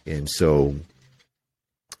 And so,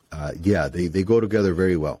 they go together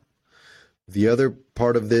very well. The other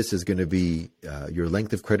part of this is going to be your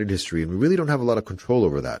length of credit history, and we really don't have a lot of control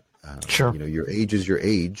over that. Sure. Your age is your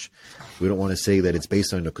age. We don't want to say that it's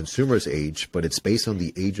based on the consumer's age, but it's based on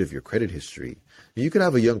the age of your credit history. You could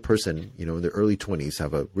have a young person, in their early 20s,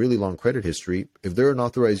 have a really long credit history if they're an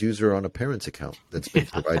authorized user on a parent's account that's been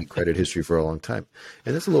providing credit history for a long time.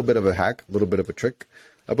 And that's a little bit of a hack, a little bit of a trick,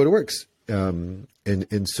 but it works.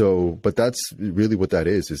 And so, but that's really what that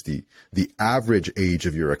is the average age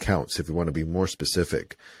of your accounts. If you want to be more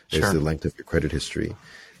specific, is the length of your credit history.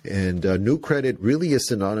 And new credit really is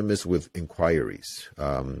synonymous with inquiries.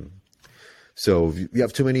 So if you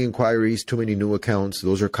have too many inquiries, too many new accounts,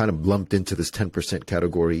 those are kind of lumped into this 10%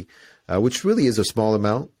 category, which really is a small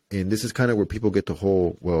amount. And this is kind of where people get the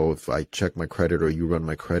whole, well, if I check my credit or you run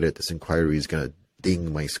my credit, this inquiry is going to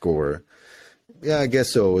ding my score. Yeah, I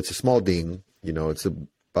guess so. It's a small ding, it's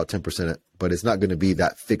about 10%, but it's not going to be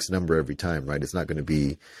that fixed number every time, right? It's not going to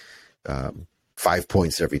be 5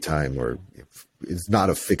 points every time, or it's not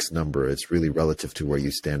a fixed number. It's really relative to where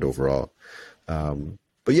you stand overall.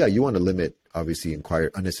 But yeah, you want to limit, obviously,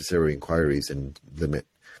 unnecessary inquiries and limit.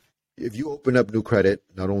 If you open up new credit,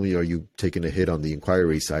 not only are you taking a hit on the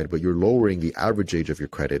inquiry side, but you're lowering the average age of your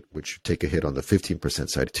credit, which you take a hit on the 15%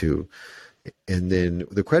 side too. And then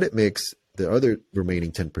the credit mix, the other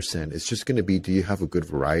remaining 10%, is just going to be, do you have a good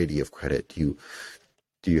variety of credit? Do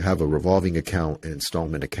you have a revolving account, an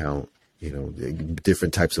installment account,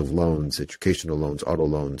 different types of loans, educational loans, auto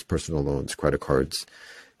loans, personal loans, credit cards?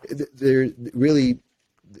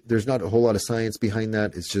 There's not a whole lot of science behind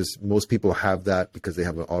that. It's just most people have that because they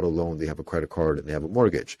have an auto loan, they have a credit card, and they have a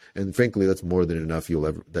mortgage. And frankly, that's more than enough you'll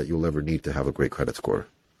ever need to have a great credit score.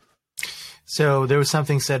 So there was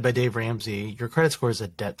something said by Dave Ramsey, your credit score is a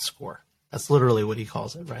debt score. That's literally what he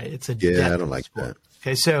calls it, right? It's a debt I don't like score. that.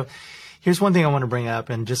 Okay, so here's one thing I want to bring up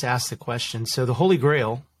and just ask the question. So the Holy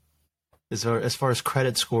Grail, as far as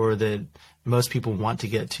credit score that most people want to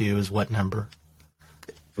get to, is what number?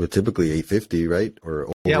 Well, typically 850, right? Or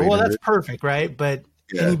over 800. That's 800. perfect, right? But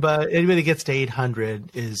anybody that gets to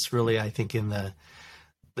 800 is really, I think, in the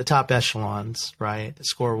top echelons, right?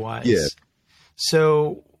 Score wise. Yeah.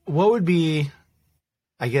 So what would be,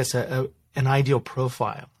 I guess, an ideal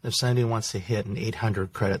profile if somebody wants to hit an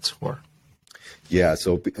 800 credit score? Yeah,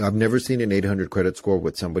 so I've never seen an 800 credit score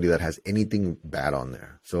with somebody that has anything bad on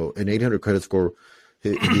there. So an 800 credit score,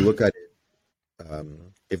 if you look at it,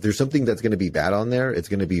 if there's something that's going to be bad on there, it's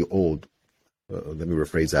going to be old. Let me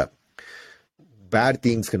rephrase that. Bad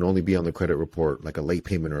things can only be on the credit report, like a late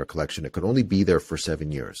payment or a collection. It could only be there for 7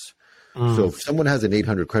 years. So if someone has an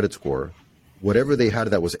 800 credit score, whatever they had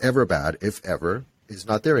that was ever bad, if ever, is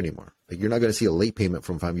not there anymore. Like, you're not going to see a late payment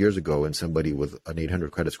from 5 years ago and somebody with an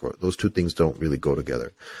 800 credit score. Those two things don't really go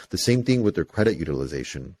together. The same thing with their credit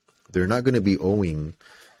utilization. They're not going to be owing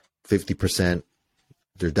 50%,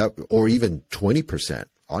 or even 20%,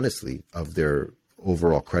 honestly, of their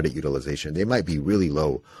overall credit utilization. They might be really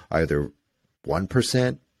low, either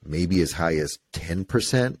 1%, maybe as high as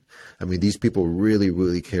 10%. I mean, these people really,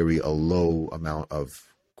 really carry a low amount of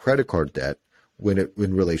credit card debt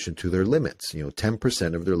in relation to their limits.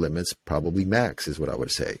 10% of their limits probably max is what I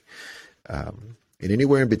would say. And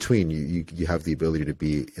anywhere in between, you have the ability to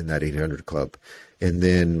be in that 800 club. And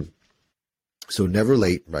then, so never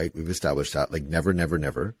late, right? We've established that, like never, never,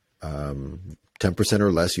 never. 10%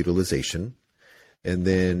 or less utilization. And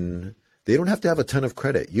then they don't have to have a ton of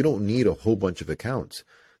credit. You don't need a whole bunch of accounts.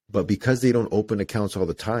 But because they don't open accounts all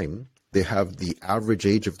the time, they have the average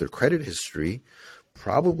age of their credit history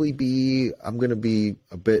probably be, I'm going to be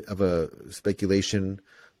a bit of a speculation,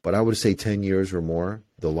 but I would say 10 years or more.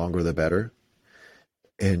 The longer, the better.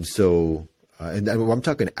 And so, and I'm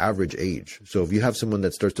talking average age. So if you have someone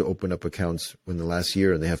that starts to open up accounts in the last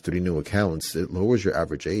year and they have 3 new accounts, it lowers your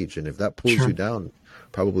average age. And if that pulls you down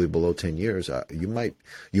probably below 10 years, you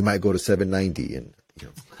might go to 790, and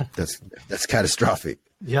that's catastrophic.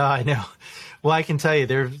 Yeah, I know. Well, I can tell you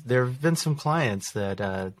there have been some clients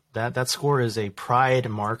that score is a pride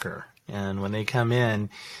marker. And when they come in,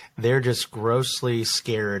 they're just grossly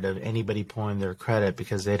scared of anybody pulling their credit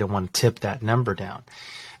because they don't want to tip that number down.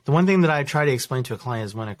 The one thing that I try to explain to a client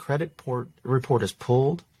is when a credit report is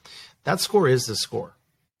pulled, that score is the score.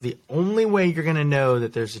 The only way you're going to know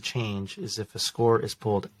that there's a change is if a score is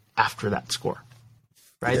pulled after that score,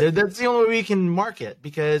 right? Yeah. That's the only way we can mark it,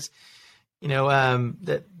 because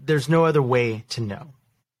that there's no other way to know,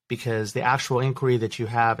 because the actual inquiry that you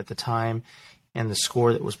have at the time and the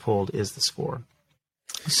score that was pulled is the score.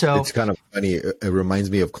 So it's kind of funny. It reminds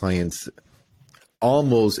me of clients.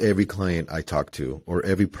 Almost every client I talk to, or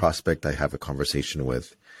every prospect I have a conversation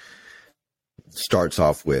with, starts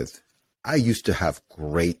off with, I used to have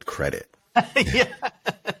great credit. Yeah.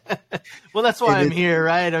 Well, that's why I'm here,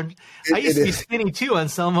 right? I used to be skinny too,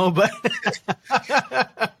 Anselmo, but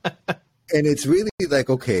and it's really like,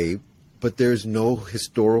 okay, but there's no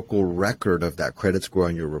historical record of that credit score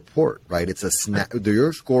on your report, right? It's a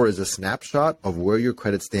your score is a snapshot of where your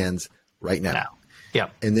credit stands right now. Yeah.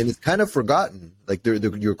 And then it's kind of forgotten. Like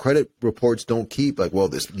your credit reports don't keep like, well,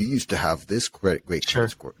 you used to have this great credit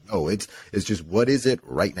score. No, it's just what is it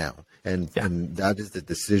right now? And that is the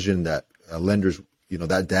decision that lenders,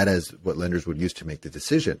 that data is what lenders would use to make the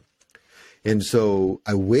decision. And so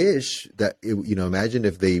I wish that, imagine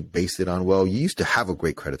if they based it on, well, you used to have a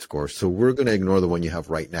great credit score, so we're going to ignore the one you have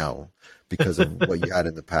right now because of what you had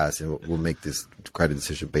in the past, and we'll make this credit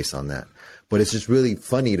decision based on that. But it's just really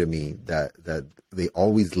funny to me that they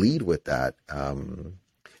always lead with that. And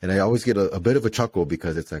I always get a bit of a chuckle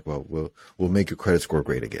because it's like, well, we'll make your credit score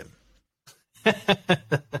great again.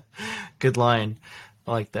 Good line.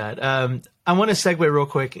 I like that. I want to segue real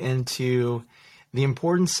quick into the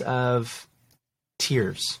importance of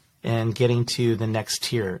tiers and getting to the next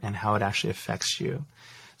tier and how it actually affects you.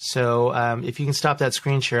 So if you can stop that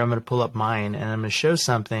screen share, I'm going to pull up mine and I'm going to show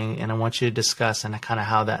something and I want you to discuss and kind of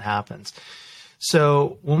how that happens.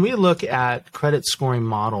 So when we look at credit scoring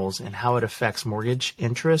models and how it affects mortgage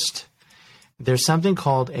interest, there's something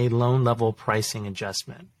called a loan level pricing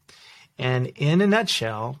adjustment. And in a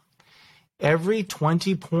nutshell, every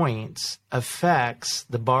 20 points affects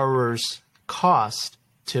the borrower's cost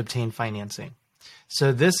to obtain financing.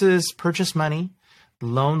 So this is purchase money,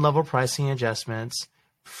 loan level pricing adjustments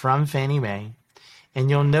from Fannie Mae. And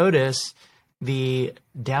you'll notice the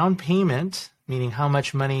down payment, meaning how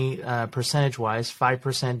much money percentage-wise,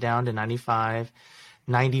 5% down to 95,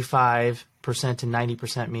 95% to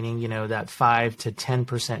 90%, meaning, that 5 to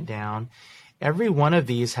 10% down. Every one of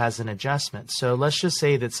these has an adjustment. So let's just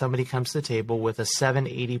say that somebody comes to the table with a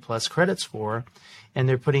 780 plus credit score and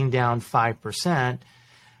they're putting down 5%.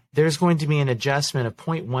 There's going to be an adjustment of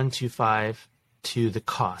 0.125 to the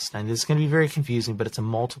cost. And this is going to be very confusing, but it's a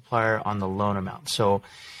multiplier on the loan amount. So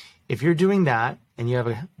if you're doing that and you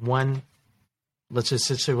have let's just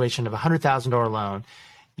situation of a $100,000 loan,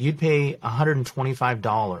 you'd pay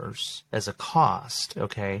 $125 as a cost,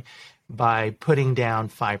 okay, by putting down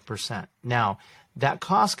 5%. Now, that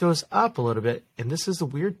cost goes up a little bit, and this is the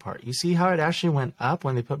weird part. You see how it actually went up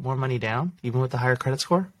when they put more money down, even with the higher credit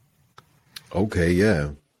score? Okay, yeah.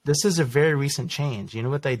 This is a very recent change. You know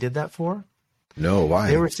what they did that for? No, why?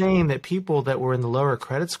 They were saying that people that were in the lower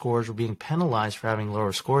credit scores were being penalized for having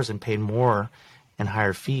lower scores and paid more and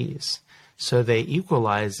higher fees. So they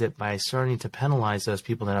equalized it by starting to penalize those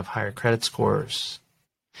people that have higher credit scores.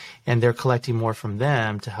 And they're collecting more from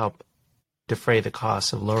them to help defray the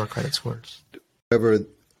costs of lower credit scores. However,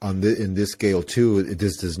 in this scale too,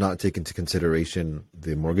 this does not take into consideration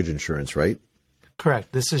the mortgage insurance, right?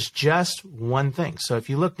 Correct. This is just one thing. So if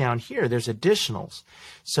you look down here, there's additionals.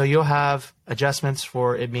 So you'll have adjustments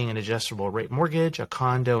for it being an adjustable rate mortgage, a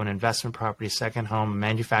condo, an investment property, second home, a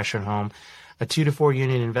manufactured home, a 2 to 4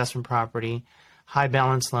 unit investment property, high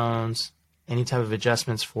balance loans, any type of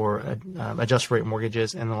adjustments for adjustable rate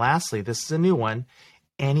mortgages. And lastly, this is a new one,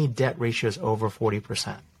 any debt ratios over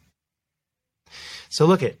 40%. So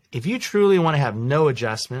look if you truly want to have no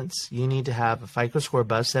adjustments, you need to have a FICO score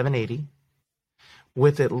above 780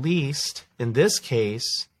 with at least, in this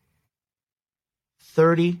case,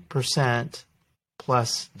 30%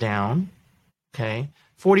 plus down, okay?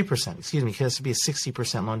 40%, excuse me, because it has to be a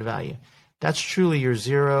 60% loan to value. That's truly your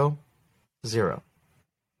 0, 0.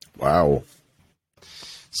 Wow.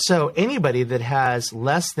 So anybody that has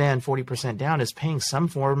less than 40% down is paying some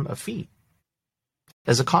form of fee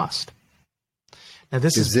as a cost. Now,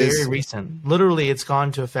 this is very recent. Literally, it's gone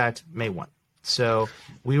into effect May 1. So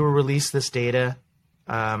we will release this data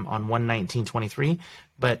on 1/19/23,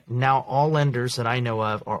 but now all lenders that I know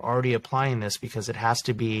of are already applying this because it has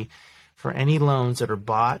to be for any loans that are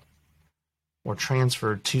bought or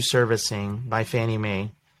transferred to servicing by Fannie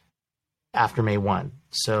Mae after May 1.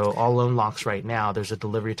 So all loan locks right now, there's a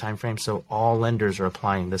delivery time frame, so all lenders are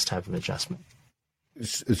applying this type of adjustment.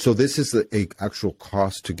 So this is the actual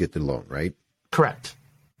cost to get the loan, right? Correct.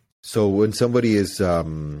 So when somebody is,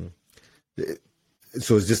 so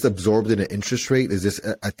is this absorbed in an interest rate? Is this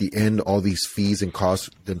at the end, all these fees and costs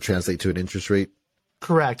then translate to an interest rate?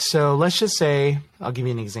 Correct. So let's just say, I'll give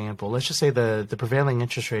you an example. Let's just say the prevailing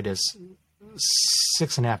interest rate is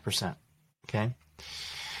 6.5%. Okay.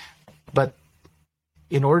 But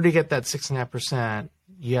in order to get that 6.5%,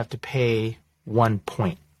 you have to pay 1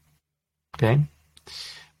 point. Okay.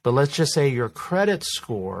 But let's just say your credit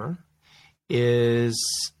score is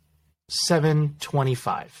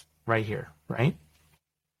 725 right here, right?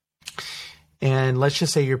 And let's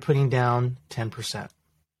just say you're putting down 10%.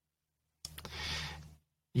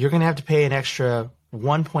 You're going to have to pay an extra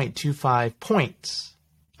 1.25 points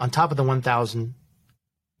on top of the 1,000,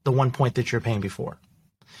 the 1 point that you're paying before.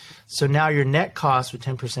 So now your net cost with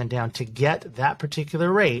 10% down to get that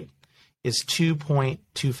particular rate is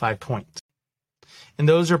 2.25 points. And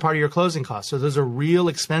those are part of your closing costs. So those are real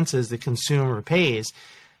expenses the consumer pays,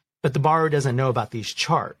 but the borrower doesn't know about these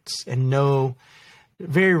charts and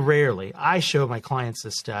very rarely I show my clients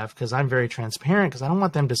this stuff because I'm very transparent because I don't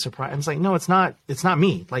want them to surprise. I'm like, no, it's not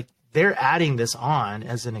me. Like they're adding this on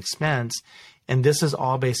as an expense. And this is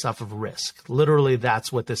all based off of risk. Literally,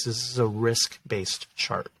 that's what this is. This is a risk-based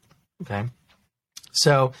chart. Okay.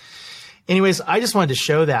 So anyways, I just wanted to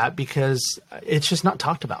show that because it's just not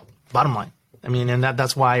talked about. Bottom line. I mean, and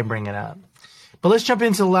that's why I bring it up. But let's jump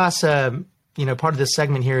into the last, part of this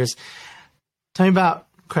segment here is tell me about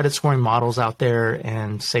credit scoring models out there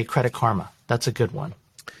and say Credit Karma. That's a good one.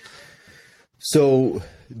 So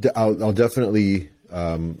I'll definitely,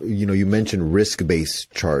 you mentioned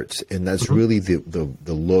risk-based charts, and that's really the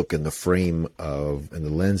look and the frame and the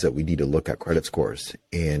lens that we need to look at credit scores.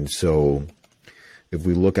 And so if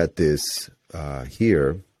we look at this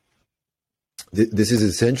here, this is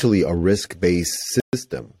essentially a risk-based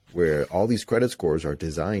system where all these credit scores are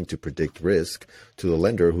designed to predict risk to the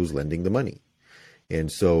lender who's lending the money. And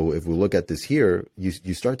so if we look at this here,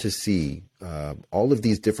 you start to see all of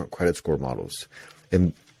these different credit score models.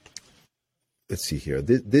 And let's see here.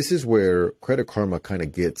 This is where Credit Karma kind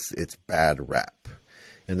of gets its bad rap.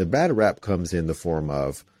 And the bad rap comes in the form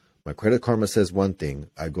of my Credit Karma says one thing,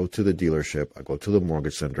 I go to the dealership, I go to the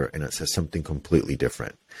mortgage lender, and it says something completely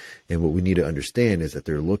different. And what we need to understand is that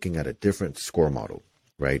they're looking at a different score model,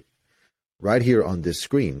 right? Right here on this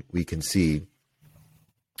screen, we can see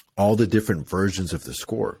all the different versions of the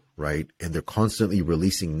score, right? And they're constantly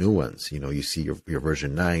releasing new ones. You see your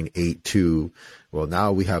version 9, 8, 2. Well,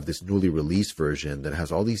 now we have this newly released version that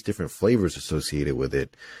has all these different flavors associated with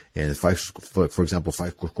it. And for example,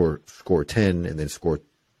 score 10 and then score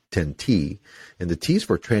 10T, and the T's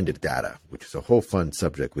for trended data, which is a whole fun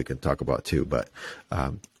subject we can talk about too. But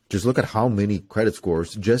just look at how many credit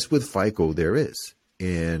scores just with FICO there is.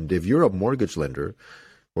 And if you're a mortgage lender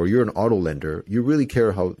or you're an auto lender, you really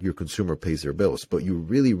care how your consumer pays their bills, but you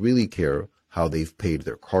really, really care how they've paid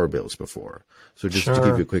their car bills before. So just to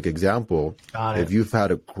give you a quick example, if you've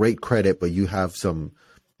had a great credit, but you have some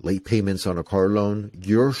late payments on a car loan,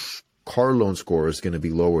 your car loan score is going to be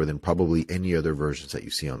lower than probably any other versions that you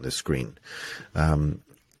see on this screen. And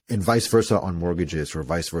vice versa on mortgages or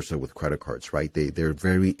vice versa with credit cards, right? They're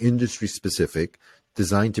very industry specific,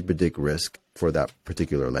 designed to predict risk for that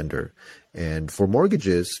particular lender. And for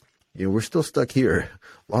mortgages, we're still stuck here.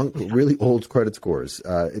 Really old credit scores.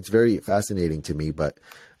 It's very fascinating to me, but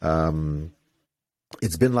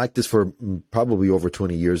it's been like this for probably over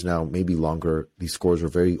 20 years now, maybe longer. These scores are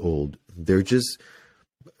very old. They're just,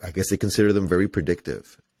 I guess they consider them very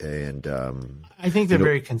predictive. And I think they're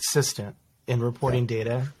very consistent in reporting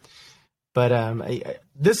data. But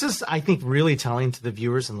this is, I think, really telling to the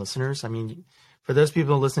viewers and listeners. I mean, for those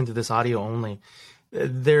people listening to this audio only,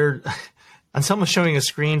 and someone's showing a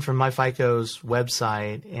screen from MyFICO's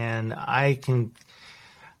website, and I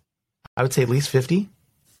would say at least 50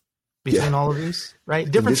 between all of these, right?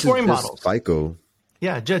 Different scoring models. FICO.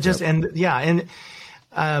 Yeah,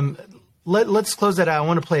 let's close that out. I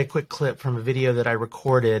want to play a quick clip from a video that I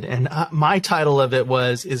recorded, and my title of it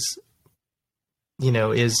is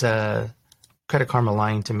Credit Karma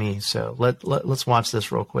lying to me? So let's watch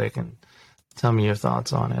this real quick and tell me your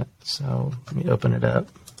thoughts on it. So let me open it up.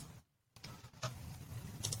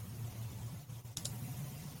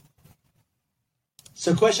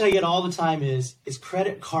 So a question I get all the time is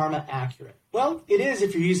Credit Karma accurate? Well, it is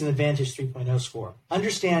if you're using the Vantage 3.0 score.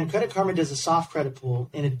 Understand, Credit Karma does a soft credit pool,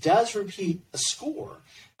 and it does repeat a score,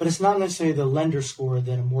 but it's not necessarily the lender score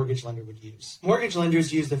that a mortgage lender would use. Mortgage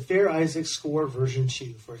lenders use the Fair Isaac score version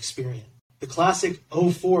 2 for Experian, the classic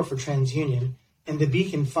 04 for TransUnion, and the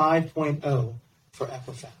Beacon 5.0 for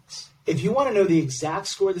Equifax. If you want to know the exact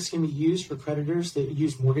score that's going to be used for creditors that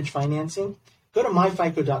use mortgage financing, go to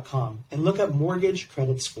myfico.com and look up mortgage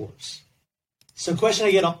credit scores. So question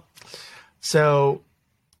I get on. So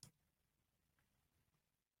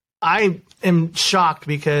I am shocked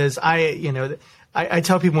because I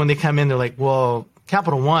tell people when they come in, they're like, well,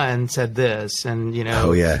 Capital One said this, and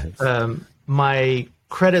my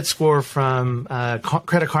credit score from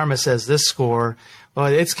Credit Karma says this score. Well,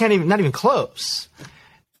 it's not even close.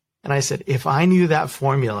 And I said, if I knew that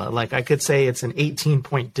formula, like I could say it's an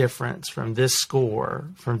 18-point difference from this score,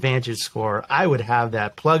 from Vantage score, I would have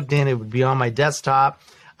that plugged in. It would be on my desktop.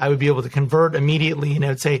 I would be able to convert immediately, and it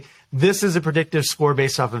would say, this is a predictive score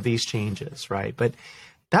based off of these changes, right? But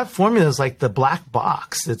that formula is like the black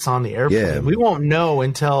box that's on the airplane. Yeah. We won't know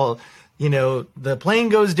until, the plane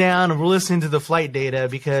goes down and we're listening to the flight data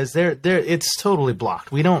because it's totally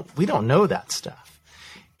blocked. We don't know that stuff.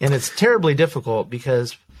 And it's terribly difficult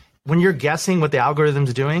because when you're guessing what the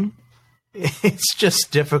algorithm's doing, it's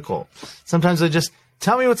just difficult. Sometimes they just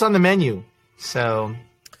tell me what's on the menu. So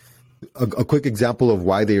a quick example of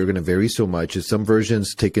why they are going to vary so much is some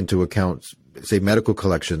versions take into account, say, medical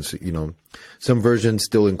collections. Some versions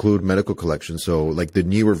still include medical collections. So like the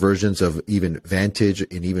newer versions of even Vantage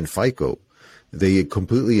and even FICO, they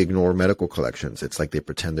completely ignore medical collections. It's like they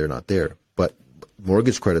pretend they're not there. But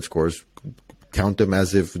mortgage credit scores count them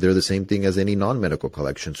as if they're the same thing as any non-medical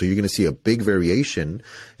collection. So you're going to see a big variation.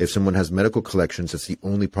 If someone has medical collections, that's the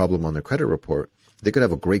only problem on their credit report. They could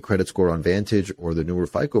have a great credit score on Vantage or the newer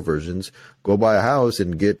FICO versions, go buy a house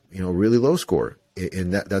and get, really low score.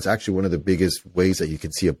 And that's actually one of the biggest ways that you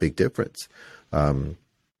can see a big difference.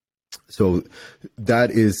 So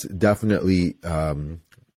that is definitely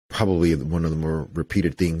probably one of the more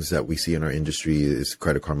repeated things that we see in our industry is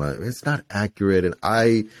Credit Karma. It's not accurate. And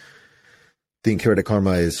I think Credit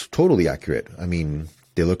Karma is totally accurate. I mean,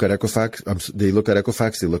 they look at Equifax, they look at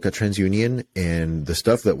TransUnion, and the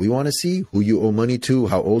stuff that we want to see, who you owe money to,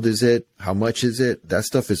 how old is it, how much is it, that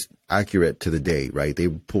stuff is accurate to the day, right? They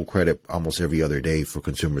pull credit almost every other day for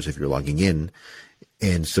consumers if you're logging in.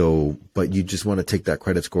 And so, but you just want to take that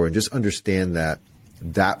credit score and just understand that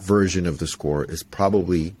that version of the score is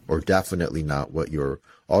probably or definitely not what your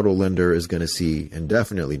auto lender is going to see, and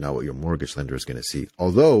definitely not what your mortgage lender is going to see.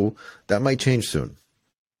 Although that might change soon.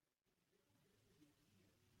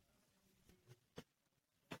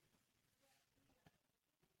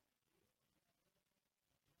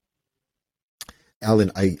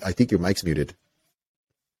 Alan, I think your mic's muted.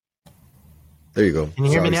 There you go. Can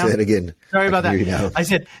you hear me now? Say that again. Sorry about that. I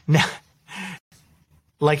said, now,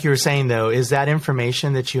 like you were saying, though, is that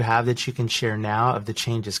information that you have that you can share now of the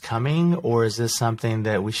changes coming, or is this something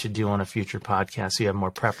that we should do on a future podcast so you have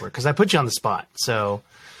more prep work? Because I put you on the spot. So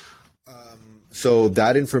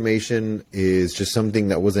that information is just something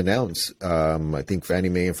that was announced. I think Fannie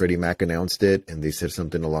Mae and Freddie Mac announced it, and they said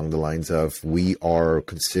something along the lines of, we are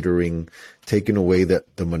considering taking away the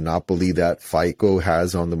monopoly that FICO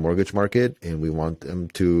has on the mortgage market, and we want them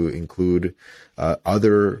to include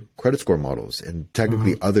other credit score models. And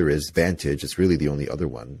technically other is Vantage. It's really the only other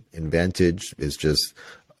one. And Vantage is just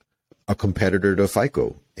a competitor to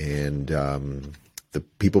FICO. And the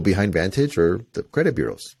people behind Vantage are the credit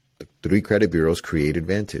bureaus. The 3 credit bureaus created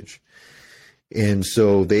Vantage. And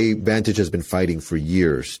so Vantage has been fighting for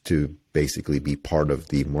years to basically be part of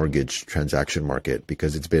the mortgage transaction market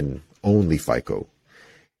because it's been only FICO.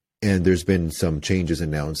 And there's been some changes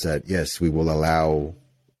announced that, yes, we will allow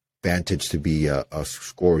Vantage to be a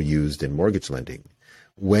score used in mortgage lending.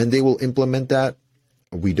 When they will implement that,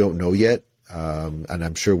 we don't know yet. And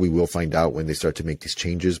I'm sure we will find out when they start to make these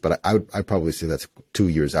changes. But I'd probably say that's 2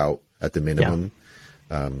 years out at the minimum.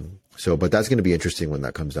 Yeah. But that's going to be interesting when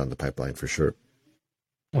that comes down the pipeline for sure.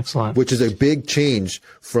 Excellent. Which is a big change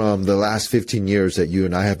from the last 15 years that you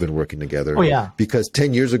and I have been working together. Oh, yeah. Because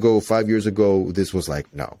 10 years ago, 5 years ago, this was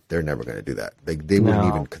like, no, they're never going to do that. They wouldn't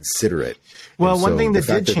even consider it. Well, one thing that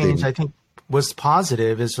did change, I think, was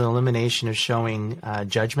positive is the elimination of showing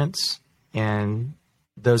judgments and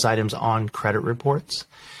those items on credit reports.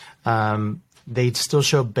 They still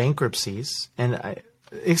show bankruptcies. And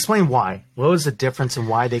explain why. What was the difference in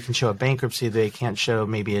why they can show a bankruptcy, they can't show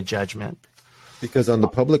maybe a judgment? Because on the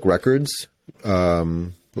public records,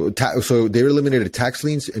 so they eliminated tax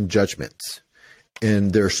liens and judgments.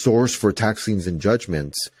 And their source for tax liens and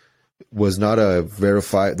judgments was not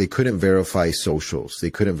they couldn't verify socials. They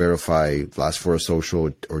couldn't verify last four of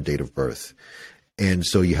social or date of birth. And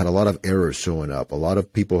so you had a lot of errors showing up. A lot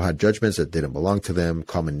of people had judgments that didn't belong to them,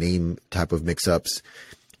 common name type of mix-ups.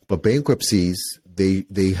 But bankruptcies,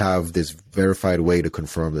 they have this verified way to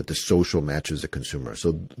confirm that the social matches the consumer.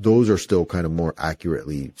 So those are still kind of more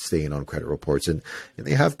accurately staying on credit reports, and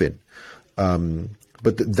they have been.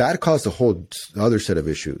 But that caused a whole other set of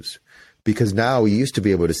issues, because now we used to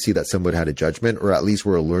be able to see that somebody had a judgment, or at least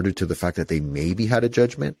were alerted to the fact that they maybe had a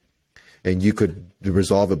judgment, and you could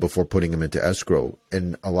resolve it before putting them into escrow.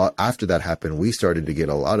 And a lot after that happened, we started to get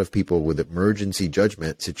a lot of people with emergency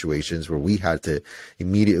judgment situations where we had to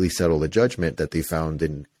immediately settle a judgment that they found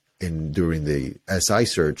during the SI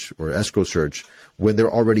search or escrow search when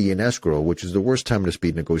they're already in escrow, which is the worst time to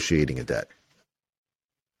be negotiating a debt.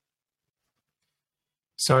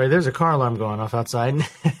 Sorry, there's a car alarm going off outside.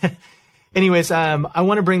 Anyways, I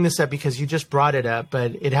want to bring this up because you just brought it up,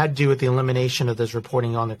 but it had to do with the elimination of those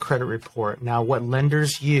reporting on the credit report. Now, what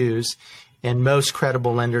lenders use and most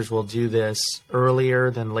credible lenders will do this earlier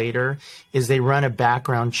than later, is they run a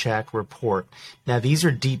background check report. Now, these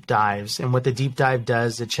are deep dives, and what the deep dive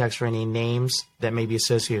does, it checks for any names that may be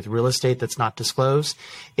associated with real estate that's not disclosed.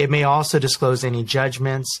 It may also disclose any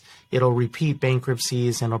judgments. It'll repeat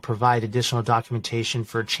bankruptcies, and it'll provide additional documentation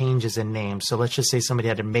for changes in names. So let's just say somebody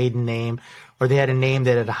had a maiden name, or they had a name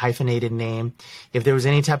that had a hyphenated name. If there was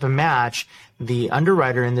any type of match, the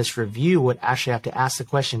underwriter in this review would actually have to ask the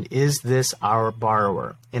question, is this our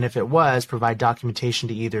borrower? And if it was, provide documentation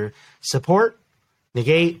to either support,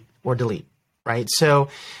 negate, or delete, right? So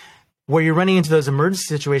where you're running into those emergency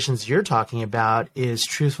situations you're talking about is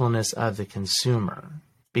truthfulness of the consumer,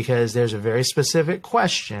 because there's a very specific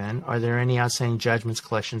question. Are there any outstanding judgments,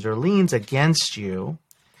 collections, or liens against you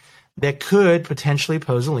that could potentially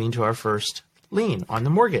pose a lien to our first lien on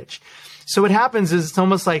the mortgage? So what happens is it's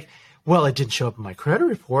almost like, well, it didn't show up in my credit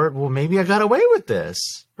report. Well, maybe I got away with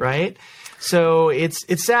this, right? So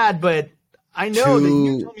it's sad, but I know that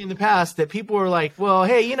you told me in the past that people were like, well,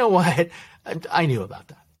 hey, you know what? I knew about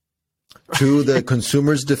that. To the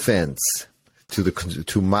consumer's defense,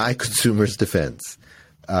 to my consumer's defense,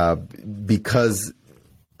 because,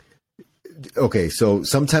 okay, so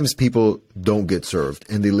sometimes people don't get served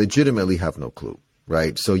and they legitimately have no clue,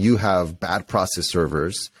 right? So you have bad process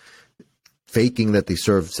servers faking that they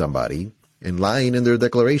served somebody and lying in their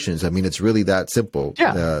declarations. I mean, it's really that simple.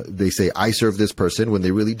 Yeah. They say, I served this person when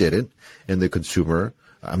they really didn't. And the consumer,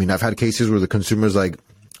 I mean, I've had cases where the consumer's like,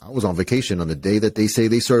 I was on vacation on the day that they say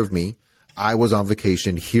they served me. I was on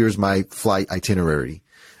vacation. Here's my flight itinerary.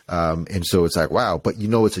 And so it's like, wow, but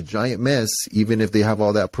it's a giant mess, even if they have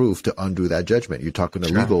all that proof to undo that judgment. You're talking a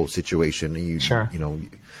legal situation.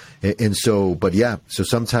 And so, but yeah, so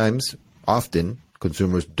sometimes, often,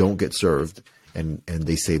 consumers don't get served, and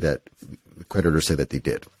they say that creditors say that they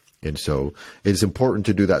did. And so it's important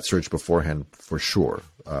to do that search beforehand for sure.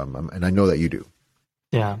 And I know that you do.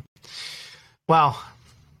 Yeah. Wow.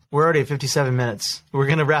 We're already at 57 minutes. We're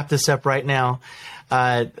going to wrap this up right now.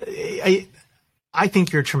 I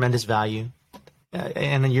think you're a tremendous value,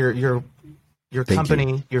 and your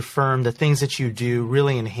company, your firm, the things that you do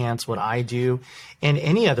really enhance what I do and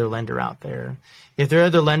any other lender out there. If there are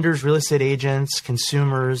other lenders, real estate agents,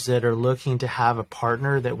 consumers that are looking to have a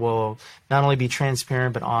partner that will not only be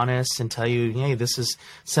transparent but honest and tell you, hey, this is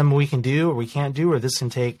something we can do or we can't do, or this can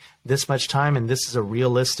take this much time and this is a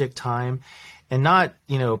realistic time, and not,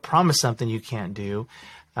 promise something you can't do,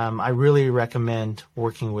 I really recommend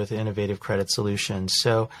working with Innovative Credit Solutions.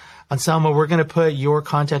 So, Anselmo, we're going to put your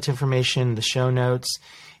contact information in the show notes.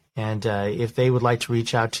 And if they would like to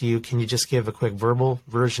reach out to you, can you just give a quick verbal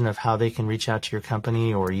version of how they can reach out to your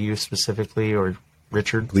company or you specifically, or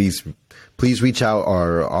Richard? Please reach out.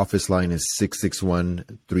 Our office line is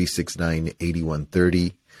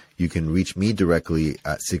 661-369-8130. You can reach me directly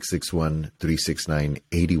at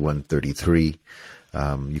 661-369-8133.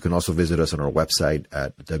 You can also visit us on our website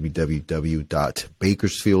at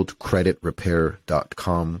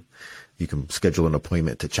www.bakersfieldcreditrepair.com. You can schedule an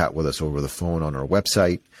appointment to chat with us over the phone on our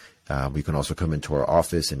website. You can also come into our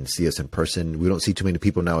office and see us in person. We don't see too many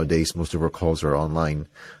people nowadays. Most of our calls are online.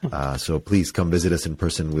 So please come visit us in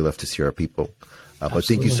person. We love to see our people. But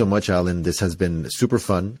thank you so much, Alan. This has been super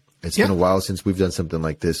fun. It's been a while since we've done something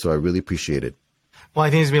like this, so I really appreciate it. Well,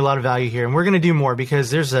 I think there's going to be a lot of value here. And we're going to do more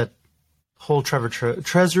because there's a whole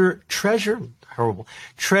treasure trove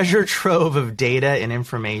of data and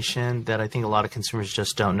information that I think a lot of consumers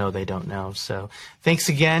just don't know they don't know. So thanks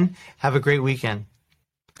again. Have a great weekend.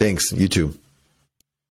 Thanks. You too.